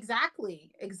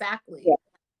 Exactly. Yeah.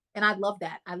 And I love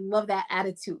that. I love that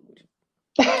attitude.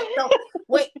 So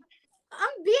wait,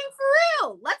 I'm being for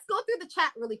real. Let's go through the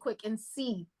chat really quick and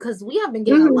see, because we have been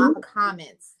getting a lot of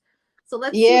comments. So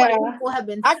let's see what people have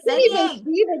been saying. I can't even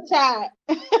see the chat.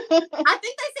 I think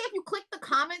they say if you click the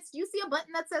comments, do you see a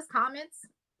button that says comments?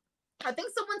 I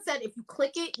think someone said if you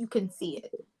click it, you can see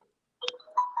it.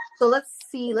 So let's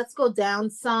see. Let's go down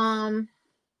some.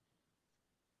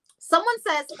 Someone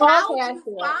says, how do you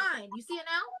find? You see it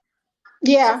now?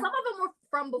 Yeah. So some of them were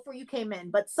from before you came in,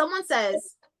 but someone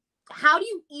says, how do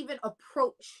you even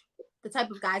approach the type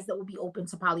of guys that will be open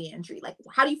to polyandry? Like,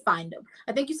 how do you find them?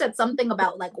 I think you said something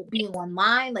about like being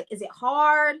online. Like, is it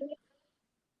hard?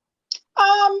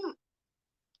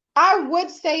 I would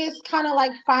say it's kind of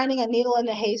like finding a needle in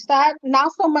the haystack.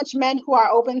 Not so much men who are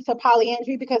open to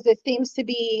polyandry, because it seems to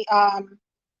be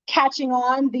catching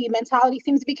on. The mentality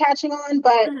seems to be catching on,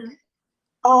 but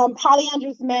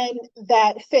polyandrous men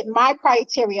that fit my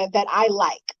criteria that I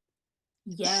like.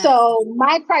 Yeah. So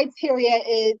my criteria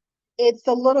is, it's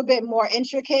a little bit more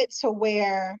intricate to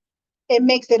where it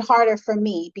makes it harder for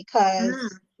me, because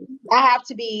I have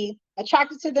to be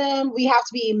attracted to them. We have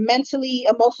to be mentally,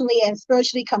 emotionally, and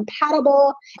spiritually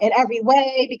compatible in every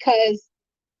way, because,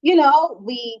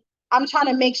 I'm trying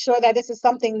to make sure that this is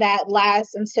something that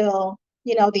lasts until,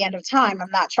 the end of time. I'm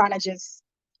not trying to just,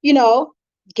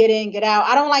 get in, get out.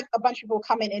 I don't like a bunch of people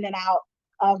coming in and out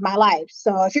of my life.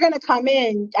 So if you're going to come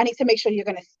in, I need to make sure you're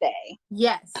going to stay.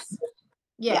 Yes.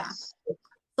 Yeah. Yes.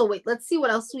 So wait, let's see what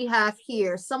else we have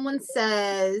here. Someone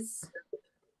says,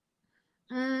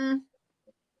 someone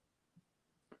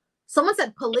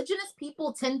said polygynous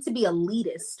people tend to be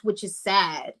elitist, which is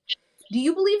sad. Do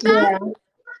you believe that?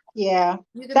 Yeah.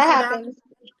 That happens.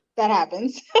 That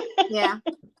happens. Yeah.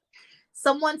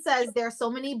 Someone says there are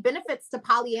so many benefits to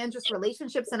polyandrous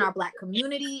relationships in our Black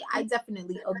community. I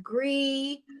definitely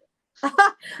agree.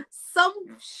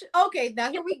 Okay,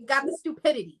 now here we got the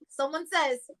stupidity. Someone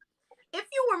says, if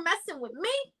you were messing with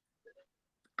me,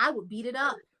 I would beat it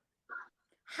up.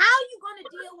 How you gonna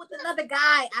deal with another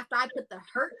guy after I put the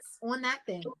hurts on that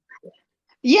thing?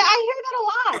 Yeah, I hear that a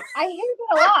lot. I hear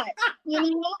that a lot. You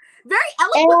know, Very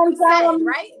eloquently and said,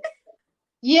 right?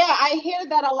 yeah, I hear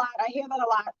that a lot. I hear that a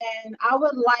lot, and I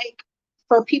would like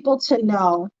for people to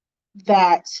know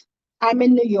that I'm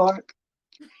in New York,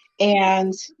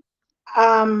 and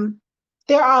um,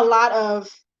 there are a lot of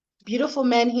beautiful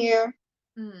men here,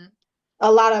 Mm,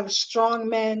 a lot of strong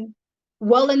men,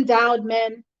 well-endowed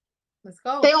men. let's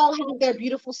go. They all have their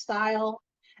beautiful style.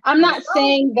 I'm Let's not go.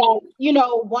 saying that,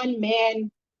 one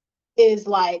man is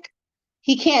like,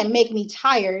 he can't make me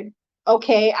tired.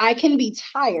 Okay, I can be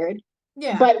tired,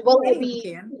 Yeah. but will I Anyone be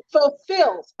can.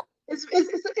 fulfilled? It's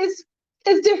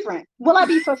different. Will I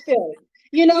be fulfilled?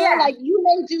 Yeah. Like you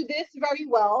may do this very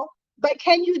well, but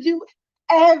can you do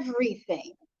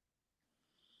everything?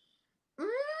 Mm,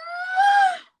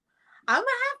 I'm gonna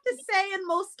have to say in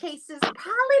most cases,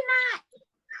 probably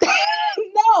not.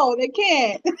 No, they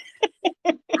can't.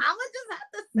 I'm gonna just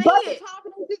have to But say the it.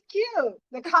 confidence is cute.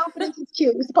 The confidence is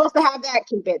cute. You're supposed to have that,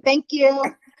 Cupid. Thank you.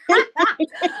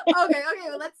 Okay,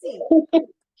 well, let's see.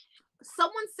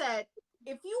 Someone said,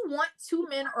 if you want two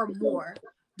men or more,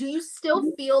 do you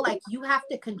still feel like you have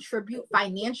to contribute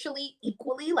financially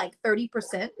equally, like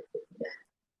 30%?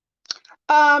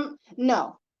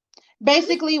 No.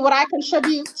 Basically, what I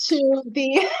contribute to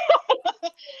the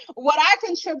what I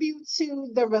contribute to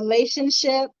the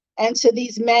relationship and to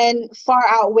these men far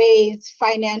outweighs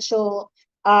financial,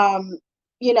 um,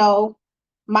 you know,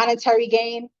 monetary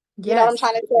gain. You know what I'm Yes.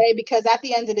 trying to say? Because at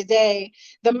the end of the day,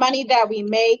 the money that we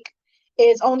make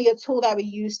is only a tool that we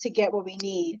use to get what we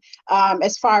need.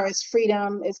 As far as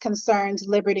freedom is concerned,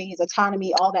 liberties,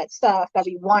 autonomy, all that stuff that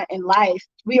we want in life,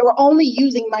 we are only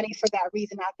using money for that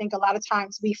reason. I think a lot of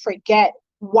times we forget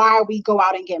why we go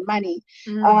out and get money.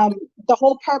 Mm, The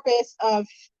whole purpose of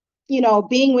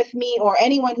being with me, or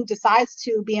anyone who decides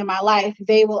to be in my life,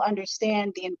 they will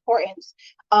understand the importance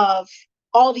of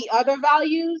all the other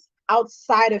values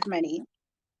outside of money.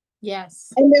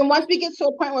 yes. And then once we get to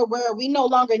a point where we no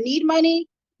longer need money,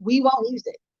 we won't use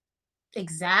it.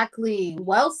 Exactly.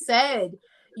 Well said.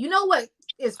 You know what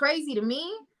is crazy to me?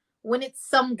 When it's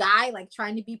some guy like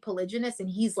trying to be polygynous and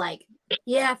he's like,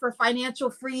 yeah, for financial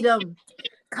freedom,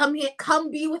 come here,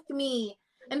 come be with me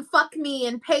and fuck me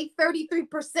and pay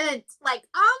 33%. Like,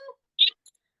 I'm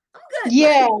good.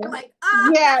 Yeah, Like,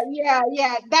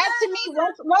 yeah. That to me,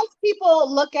 once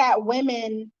people look at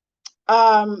women,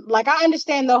 like I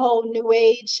understand the whole new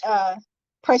age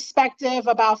perspective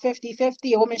about 50-50.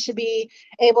 A woman should be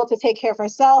able to take care of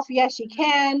herself. Yes, she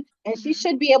can, and she mm-hmm.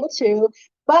 should be able to.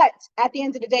 But at the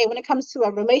end of the day, when it comes to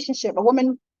a relationship, a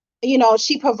woman,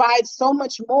 she provides so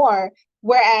much more,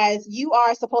 whereas you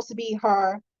are supposed to be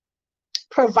her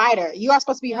provider. You are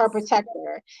supposed to be her Yes.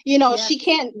 protector. Yes. She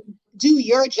can't do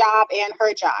your job and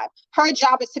her job. Her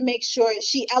job is to make sure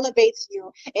she elevates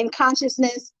you in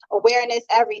consciousness, awareness,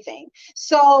 everything.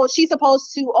 So she's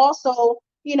supposed to also,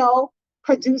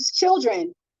 produce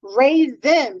children, raise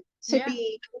them to Yeah.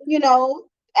 be,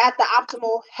 at the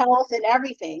optimal health and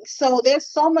everything. So there's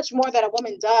so much more that a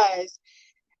woman does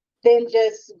than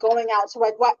just going out to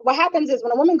work. What happens is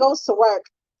when a woman goes to work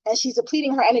and she's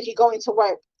depleting her energy going to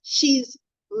work, she's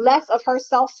less of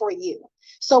herself for you.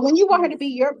 So when you want her to be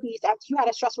your piece after you had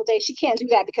a stressful day, she can't do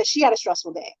that because she had a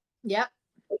stressful day. Yep.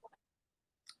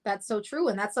 That's so true.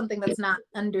 And that's something that's not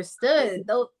understood.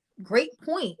 Though, great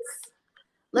points.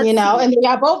 Let's see. And then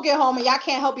y'all both get home and y'all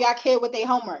can't help y'all kid with their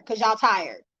homework because y'all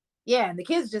tired. Yeah. And the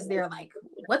kid's just there like,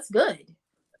 what's good?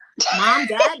 Mom,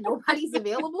 dad, nobody's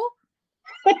available.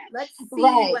 Let's see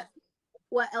Right.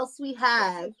 what else we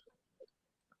have.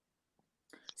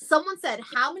 Someone said,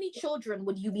 how many children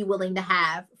would you be willing to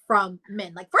have from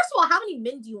men? Like, first of all, how many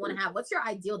men do you want to have? What's your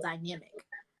ideal dynamic?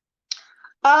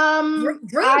 Dream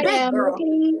I big, am girl.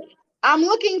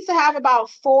 looking to have about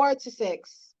 4 to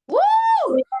 6. Woo!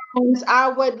 And I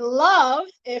would love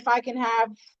if I can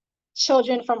have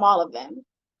children from all of them.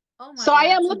 Oh my So I God,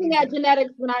 am that's looking at amazing.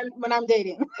 genetics when I'm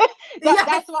dating. Yes,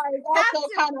 That's why it's have also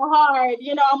to. kind of hard.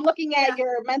 I'm looking at Yeah,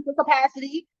 your mental capacity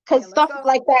yeah, because let's stuff go.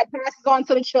 like that passes on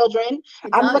to the children. It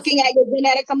I'm does. looking at your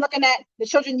genetics. I'm looking at the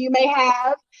children you may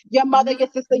have, your mother, Mm-hmm. your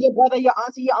sister, your brother, your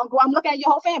auntie, your uncle. I'm looking at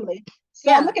your whole family.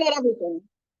 So I'm Yeah, looking at everything.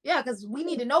 yeah, because we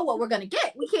need to know what we're gonna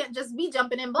get. We can't just be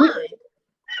jumping in blind.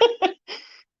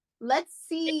 Let's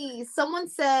see. Someone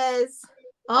says,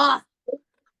 "Ah,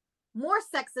 more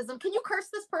sexism." Can you curse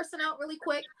this person out really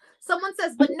quick? Someone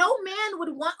says, but no man would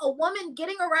want a woman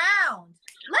getting around.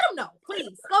 Let them know,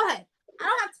 please. Go ahead. I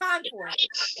don't have time for it.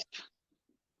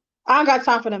 I don't got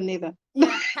time for them neither.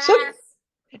 Yeah, pass.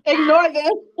 Ignore Pass.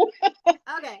 them.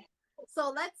 Okay.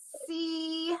 So let's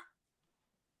see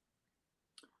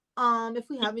if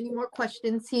we have any more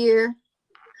questions here.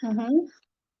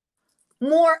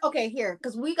 More, okay, here,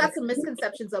 because we got some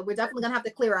misconceptions that we're definitely gonna have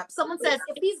to clear up. Someone says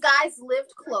if these guys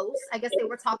lived close, I guess they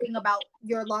were talking about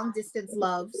your long distance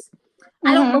loves.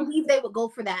 I don't believe they would go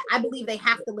for that. I believe they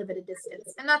have to live at a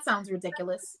distance, and that sounds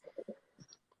ridiculous.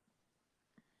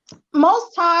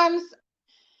 Most times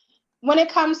when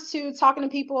it comes to talking to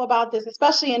people about this,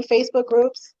 especially in Facebook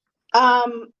groups,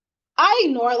 I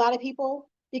ignore a lot of people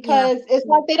because it's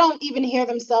like they don't even hear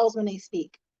themselves when they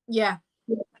speak. Yeah.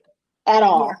 At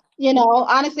all. You know,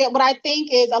 honestly, what I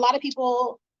think is a lot of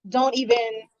people don't even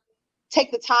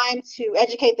take the time to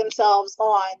educate themselves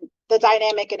on the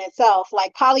dynamic in itself.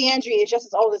 Like polyandry is just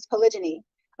as old as polygyny.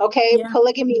 Okay. Yeah.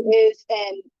 Polygamy is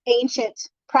an ancient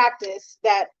practice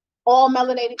that all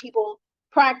melanated people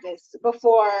practiced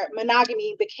before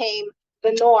monogamy became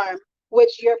the norm,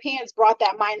 which Europeans brought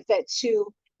that mindset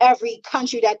to every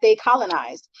country that they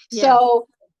colonized. Yeah. So,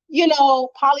 you know,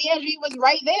 polyandry was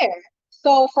right there.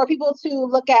 So for people to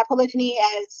look at polygyny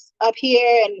as up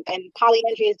here and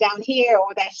polyandry is down here,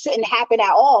 or that shouldn't happen at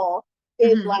all,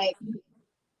 is like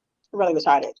really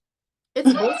retarded.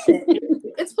 It's bullshit.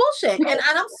 It's bullshit. And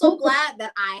I'm so glad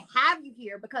that I have you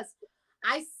here because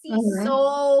I see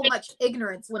so much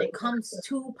ignorance when it comes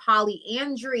to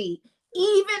polyandry,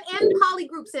 even in poly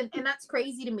groups, and that's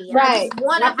crazy to me. And I just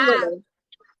want to have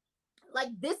like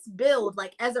this build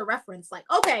like as a reference. Like,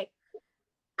 okay,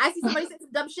 I see somebody say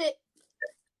some dumb shit.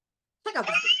 Check out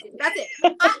this. That's it. I'm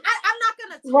not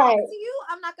gonna talk to you.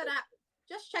 I'm not gonna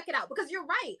just check it out because you're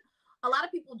right. A lot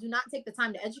of people do not take the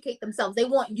time to educate themselves. They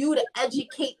want you to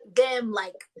educate them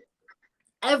like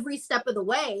every step of the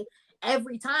way,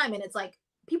 every time. And it's like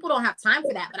people don't have time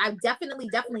for that. But I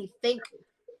definitely think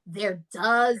there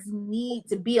does need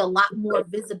to be a lot more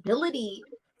visibility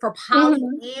for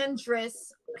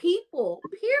polyandrous people,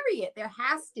 period. There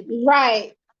has to be.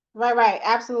 Right.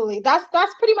 Absolutely.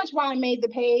 That's pretty much why I made the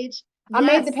page. I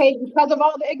made the page because of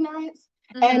all the ignorance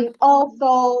and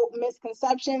also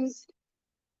misconceptions,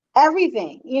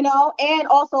 everything, you know, and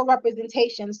also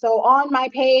representation. So on my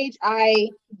page, I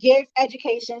give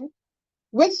education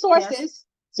with sources,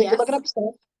 so you can look it up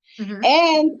yourself.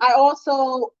 And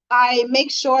I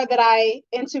make sure that I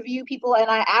interview people and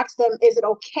I ask them, is it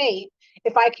okay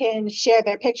if I can share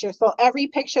their picture? So every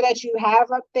picture that you have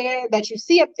up there, that you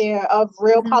see up there of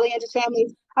real polyandrous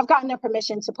families, I've gotten their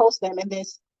permission to post them in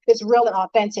this real and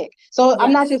authentic. So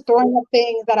I'm not just throwing up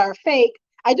things that are fake.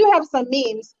 I do have some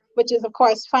memes, which is of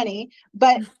course funny,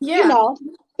 but you know,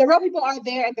 the real people are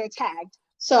there and they're tagged.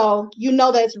 So you know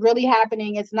that it's really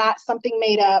happening. It's not something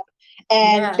made up.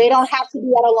 And they don't have to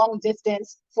be at a long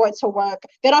distance for it to work.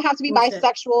 They don't have to be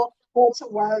bisexual for it to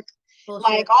work.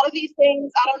 Like all of these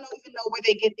things, I don't even know where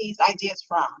they get these ideas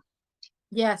from.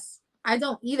 Yes, I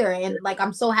don't either. And like,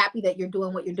 I'm so happy that you're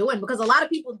doing what you're doing because a lot of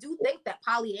people do think that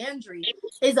polyandry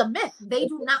is a myth. They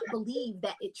do not believe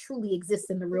that it truly exists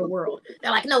in the real world.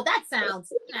 They're like, no, that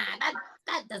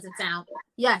doesn't sound.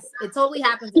 Yes, it totally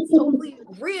happens. It's totally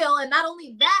real. And not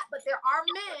only that, but there are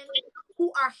men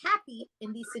who are happy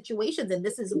in these situations and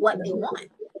this is what they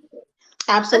want.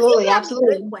 Absolutely.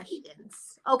 Good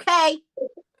questions. Okay.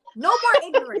 No more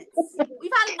ignorance.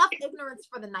 We've had enough ignorance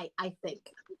for the night, I think.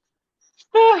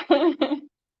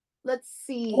 Let's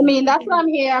see. I mean, that's what I'm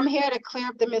here. I'm here to clear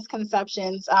up the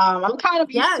misconceptions. I'm kind of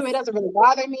used to it. It doesn't really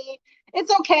bother me.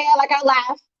 It's okay.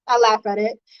 I laugh at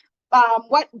it.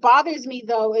 What bothers me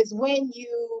though is when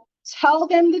you tell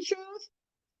them the truth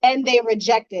and they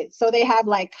reject it. So they have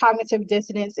like cognitive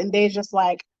dissonance and they're just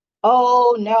like,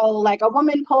 oh no, like a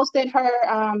woman posted her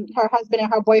husband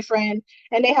and her boyfriend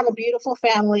and they have a beautiful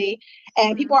family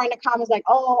and people are in the comments like,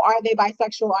 oh, are they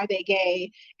bisexual, are they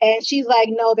gay? And she's like,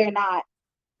 no, they're not.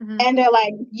 And they're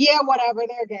like, yeah, whatever,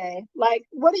 they're gay. Like,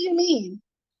 what do you mean?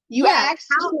 You asked,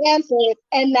 you answered,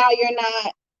 and now you're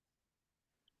not.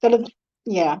 Sort of,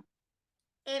 yeah.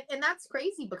 And that's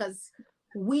crazy because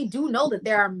we do know that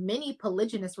there are many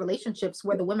polygynous relationships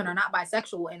where the women are not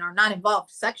bisexual and are not involved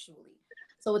sexually.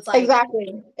 So it's like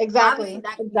exactly.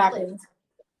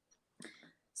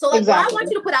 So like what I want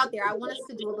you to put out there, I want us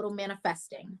to do a little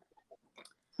manifesting.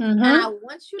 And I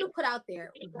want you to put out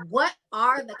there, what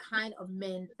are the kind of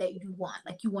men that you want?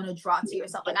 Like you want to draw to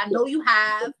yourself. Like I know you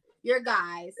have your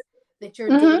guys that you're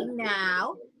dating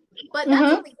now, but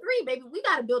that's only 3, baby. We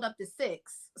got to build up to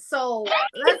 6. So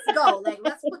let's go. Like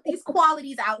let's put these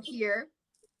qualities out here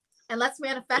and let's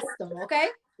manifest them. Okay.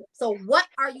 So what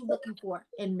are you looking for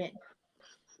in men?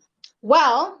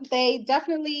 Well, they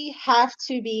definitely have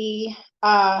to be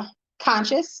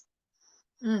conscious.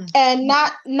 And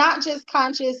not just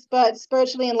conscious, but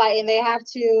spiritually enlightened. They have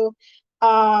to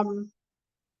um,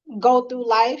 go through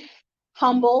life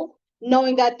humble,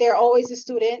 knowing that they're always a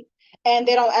student and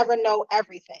they don't ever know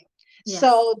everything. Yes.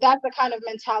 So that's the kind of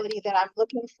mentality that I'm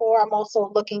looking for. I'm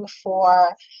also looking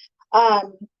for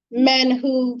um, men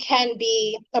who can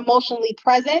be emotionally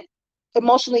present,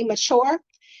 emotionally mature,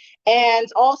 and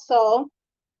also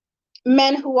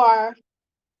men who are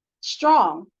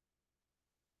strong.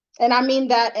 And I mean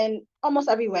that in almost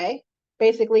every way,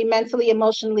 basically mentally,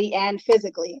 emotionally, and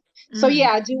physically. So Mm.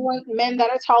 yeah, I do want men that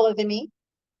are taller than me.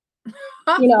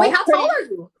 Wait, how tall Pretty. are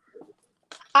you?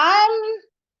 I'm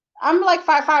I'm like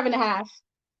 5'5.5".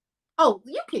 Oh,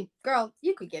 you could, girl,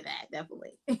 you could get that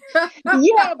definitely.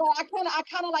 Yeah, but I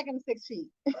kind of like him 6 feet.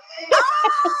 Oh,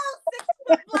 6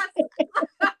 foot plus.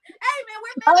 Hey man,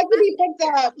 I like to be we're picked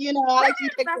manifesting up, I like to be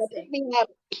here. picked We're up, pick manifesting. me up.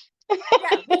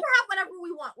 Yeah, we can have whatever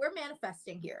we want. We're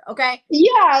manifesting here, okay?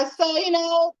 Yeah,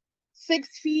 so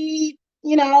 6 feet,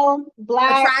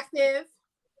 black. Attractive.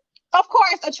 Of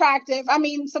course, attractive. I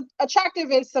mean,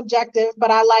 attractive is subjective, but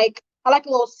I like a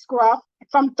little scruff. If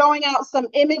I'm throwing out some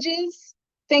images,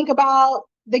 think about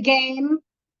the game,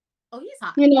 Oh, he's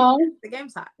hot. you know, The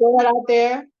game's hot. throw it out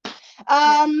there.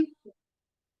 Yeah. Um,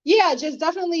 yeah, just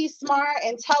definitely smart,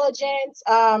 intelligent.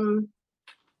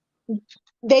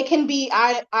 They can be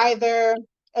either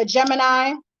a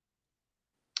Gemini,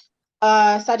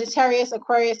 Sagittarius,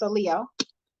 Aquarius, or Leo.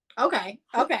 Okay.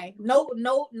 Okay. No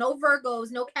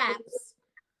Virgos, no Caps.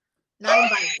 Not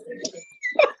invited.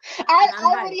 I Not invited.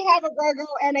 already have a Virgo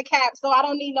and a Cap, so I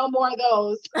don't need no more of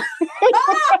those.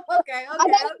 Okay, I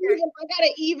okay, gotta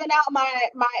okay. even out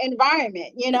my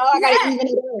environment. I gotta Yeah. even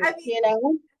it out. I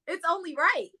mean, it's only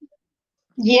right.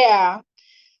 Yeah.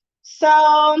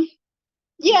 So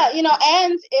yeah,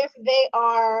 and if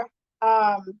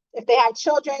they have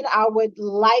children, I would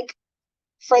like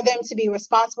for them to be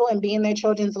responsible and be in their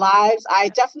children's lives. I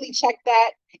definitely check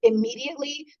that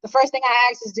immediately. The first thing I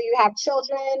ask is, do you have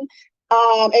children?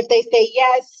 If they say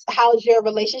yes, how's your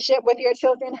relationship with your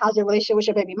children? How's your relationship with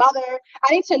your baby mother?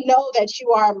 I need to know that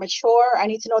you are mature. I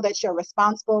need to know that you're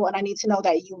responsible. And I need to know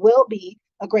that you will be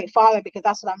a great father, because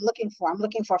that's what I'm looking for. I'm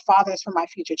looking for fathers for my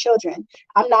future children.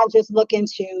 I'm not just looking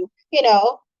to,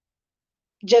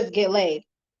 just get laid.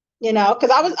 Because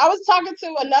I was talking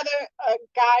to another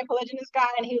guy, polygynous guy,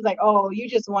 and he was like, "Oh, you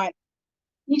just want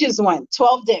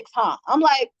 12 dicks, huh?" I'm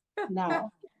like, "No."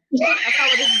 That's not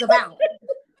what this is about.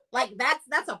 Like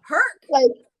that's a perk.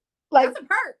 like like That's a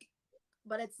perk.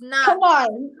 But it's not. come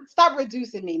on, stop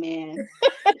reducing me, man.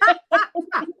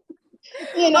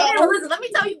 you Okay, well know listen, let me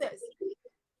tell you this.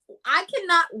 I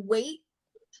cannot wait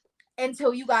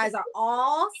until you guys are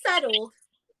all settled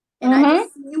and I mm-hmm.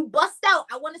 just see you bust out.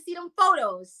 I want to see them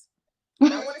photos.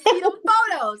 I want to see them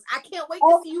photos. I can't wait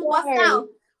to Of see you bust course. out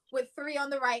with 3 on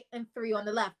the right and 3 on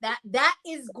the left. That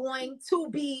is going to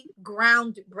be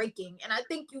groundbreaking, and I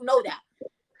think you know that.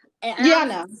 And Yeah,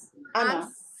 I'm I know.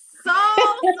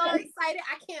 so excited.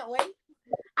 I can't wait.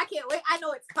 I can't wait. I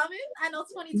know it's coming. I know You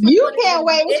 2021 is can't gonna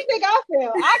wait. be What you it. think I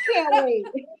feel? I can't wait.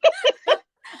 I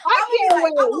I'm gonna be can't like,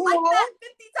 wait. I'm gonna like that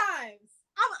 50 times.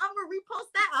 I'm gonna repost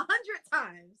that 100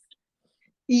 times.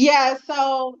 Yeah,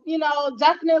 so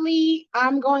definitely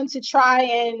I'm going to try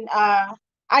and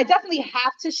I definitely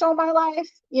have to show my life,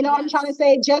 what I'm trying to Yes.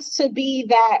 say, just to be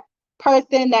that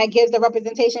person that gives the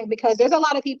representation, because there's a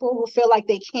lot of people who feel like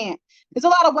they can't. There's a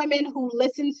lot of women who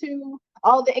listen to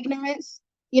all the ignorance,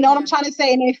 what I'm Yeah. trying to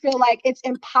say, and they feel like it's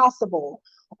impossible,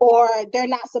 or they're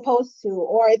not supposed to,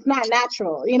 or it's not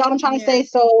natural. You know what I'm trying to Yeah. say?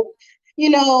 So,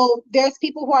 there's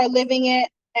people who are living it,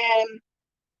 and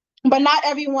but not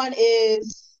everyone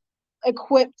is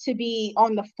equipped to be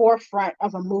on the forefront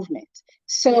of a movement.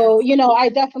 So, Yes. I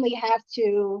definitely have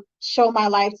to show my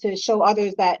life to show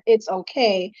others that it's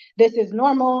okay. This is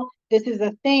normal. This is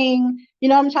a thing. You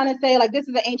know what I'm trying to say? Like, this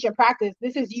is an ancient practice.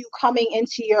 This is you coming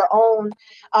into your own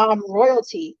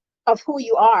royalty of who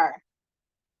you are.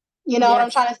 You know what I'm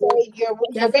Yes. trying to say? You're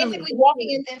Definitely. basically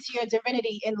walking into your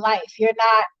divinity in life. You're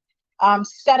not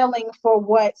settling for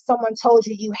what someone told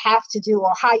you have to do,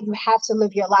 or how you have to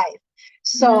live your life.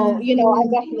 So, Mm. I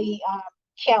definitely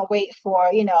can't wait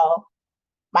for,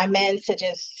 my men to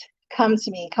just come to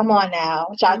me. Come on now.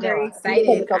 What y'all I'm very doing?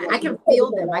 excited. I can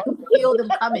feel them. I can feel them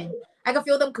coming. I can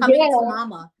feel them coming to Yeah,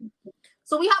 mama.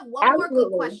 So we have one more good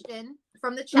absolutely. question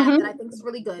from the chat that I Mm-hmm. think is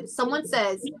really good. Someone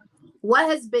says, what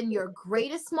has been your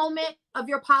greatest moment of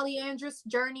your polyandrous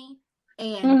journey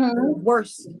and the Mm-hmm.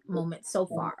 worst moment so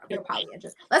far of your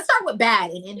polyandrous? Let's start with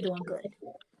bad and end doing good.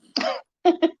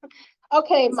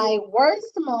 Okay, my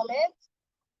worst moment,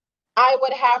 I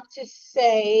would have to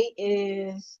say,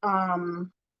 is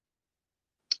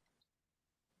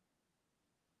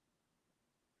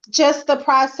just the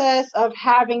process of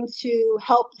having to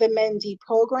help the men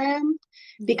deprogram,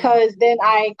 Yeah. because then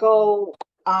I go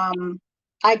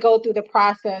through the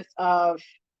process of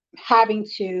having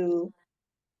to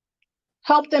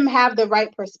help them have the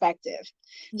right perspective.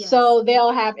 Yes. So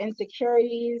they'll have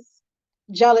insecurities,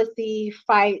 jealousy,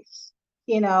 fights,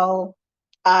 you know,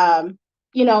 um,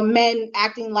 men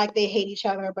acting like they hate each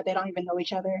other, but they don't even know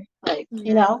each other. Like,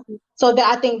 Yeah. so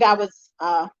I think that was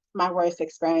my worst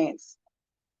experience.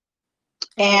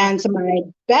 And And my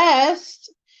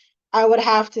best, I would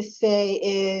have to say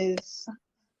is,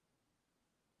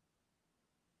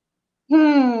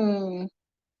 hmm,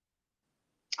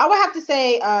 I would have to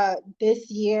say this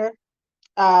year,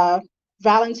 uh,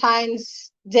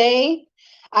 Valentine's Day,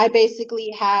 I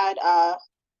basically had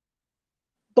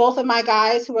both of my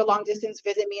guys who were long distance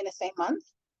visit me in the same month.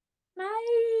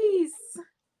 nice. That's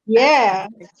Yeah.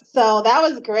 nice. So that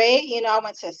was great. I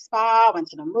went to a spa, went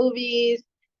to the movies,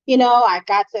 I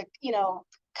got to,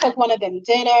 cook one of them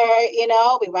dinner,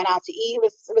 we went out to eat.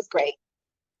 It was great.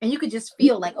 And you could just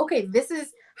feel like, okay, this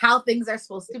is how things are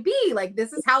supposed to be. Like,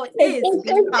 this is how it It's, is to it's,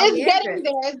 be it's polyandrous. getting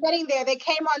there. It's getting there. They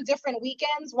came on different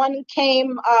weekends. One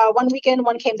came one weekend,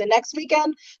 one came the next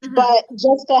weekend. Hmm. But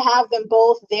just to have them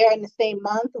both there in the same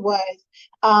month was,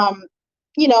 um,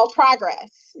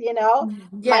 progress. My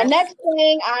Yes. next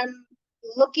thing, I'm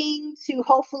looking to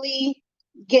hopefully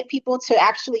get people to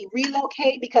actually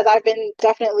relocate, because I've been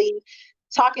definitely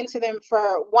talking to them,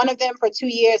 for one of them for 2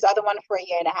 years, the other one for a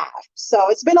year and a half. So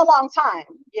it's been a long time.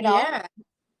 Yeah.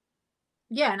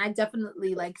 Yeah. And I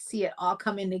definitely like see it all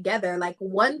coming together. Like,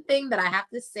 one thing that I have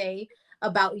to say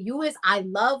about you is I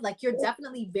love, like, you're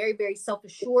definitely very, very self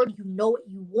assured. You know what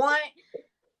you want.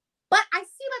 But I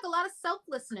see like a lot of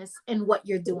selflessness in what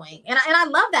you're doing. And I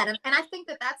love that. And I think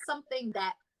that that's something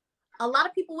that a lot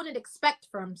of people wouldn't expect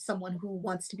from someone who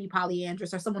wants to be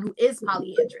polyandrous or someone who is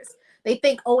polyandrous. They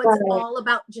think, oh, it's Right. all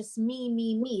about just me,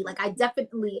 me, me. Like, I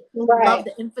definitely love Right.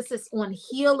 the emphasis on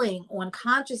healing, on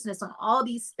consciousness, on all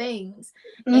these things.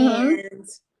 Mm-hmm. And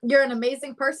you're an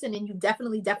amazing person, and you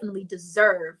definitely, definitely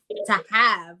deserve to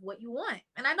have what you want.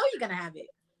 And I know you're going to have it.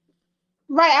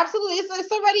 Right, absolutely.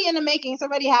 It's already in the making. It's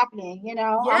already happening. I'm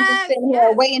just Yes, sitting here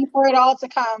yes, waiting for it all to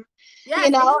come, yes.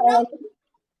 And you know, and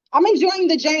I'm enjoying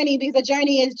the journey, because the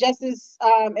journey is just as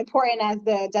important as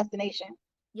the destination.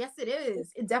 yes, it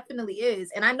is. It definitely is.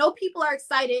 And I know people are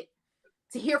excited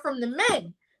to hear from the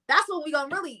men. That's when we're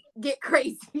gonna really get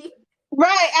crazy.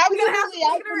 Right, We're gonna have absolutely,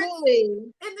 some ignorance absolutely.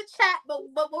 in the chat, but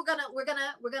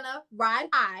we're gonna ride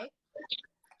high.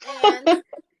 And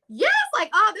yes, like,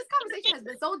 oh, this conversation has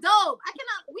been so dope. I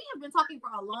cannot. We have been talking for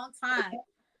a long time,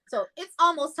 so it's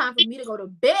almost time for me to go to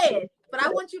bed. But I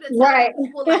want you to tell the Right.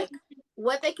 people like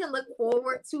what they can look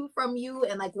forward to from you,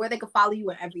 and like where they can follow you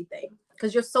and everything,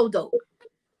 because you're so dope.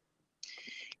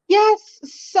 Yes.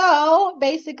 So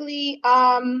basically,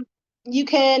 you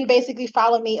can basically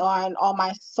follow me on all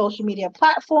my social media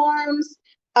platforms.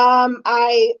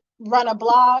 I run a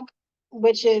blog,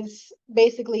 which is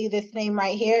basically this name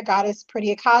right here, Goddess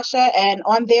Pretty Akasha. And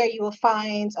on there, you will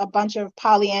find a bunch of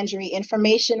polyandry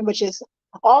information, which is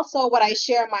also what I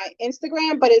share on my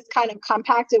Instagram, but it's kind of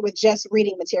compacted with just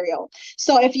reading material.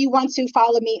 So if you want to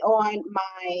follow me on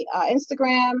my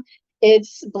Instagram,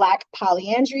 it's Black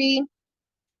Polyandry.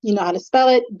 You know how to spell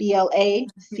it: BlackPolyandry.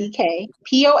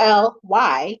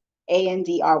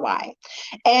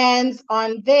 And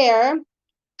on there,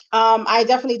 I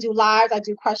definitely do lives. I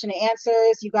do question and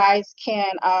answers. You guys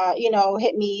can,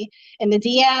 hit me in the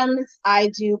DMs.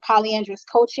 I do polyandrous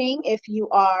coaching if you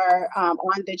are on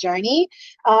the journey.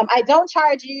 I don't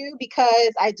charge you,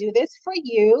 because I do this for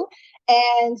you,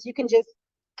 and you can just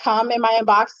come in my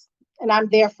inbox, and I'm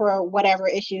there for whatever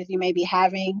issues you may be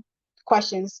having,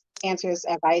 questions, answers,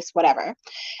 advice, whatever.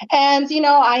 And,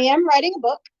 I am writing a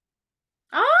book.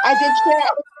 I did share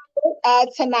Oh,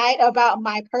 tonight about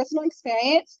my personal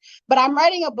experience, but I'm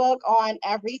writing a book on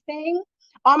everything.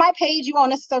 On my page, you won't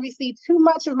necessarily see too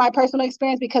much of my personal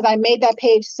experience, because I made that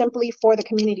page simply for the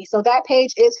community. So that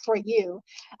page is for you.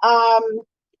 Um,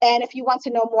 and if you want to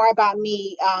know more about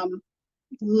me,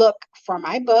 look for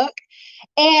my book.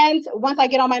 And once I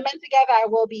get all my men together, I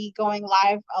will be going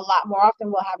live a lot more often.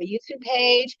 We'll have a YouTube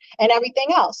page and everything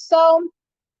else. So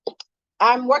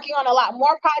I'm working on a lot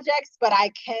more projects, but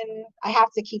I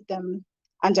have to keep them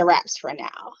under wraps for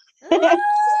now. ooh,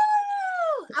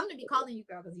 I'm gonna be calling you,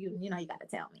 girl, because you know you gotta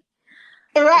tell me.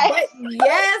 Right. But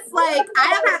yes, like, I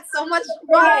have had so much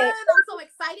fun. Right. I'm so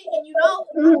excited, and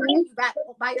I'm bringing Mhm. you back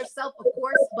by yourself, of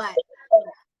course. But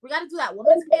we got to do that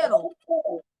women's panel,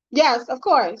 Yes, of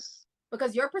course.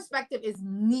 because your perspective is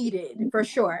needed for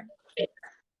sure.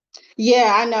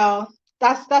 Yeah, I know.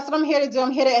 That's what I'm here to do.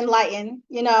 I'm here to enlighten,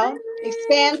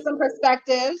 expand some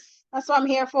perspectives. That's what I'm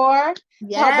here for,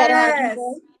 to help better our Yes.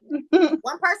 people.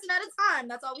 One person at a time.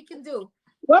 That's all we can do.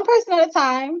 One person at a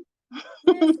time.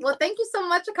 Yes. Well, thank you so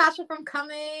much, Akasha, for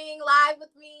coming live with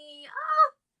me.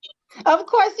 Of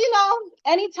course,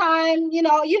 anytime,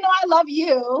 I love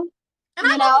you, And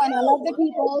I and love I love the you.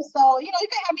 people. So, you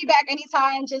can have me back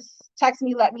anytime. Just text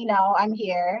me, let me know. I'm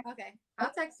here. Okay.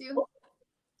 I'll text you.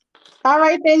 All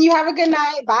right, then you have a good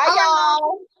night. Bye, All right, love.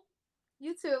 y'all.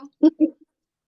 You too.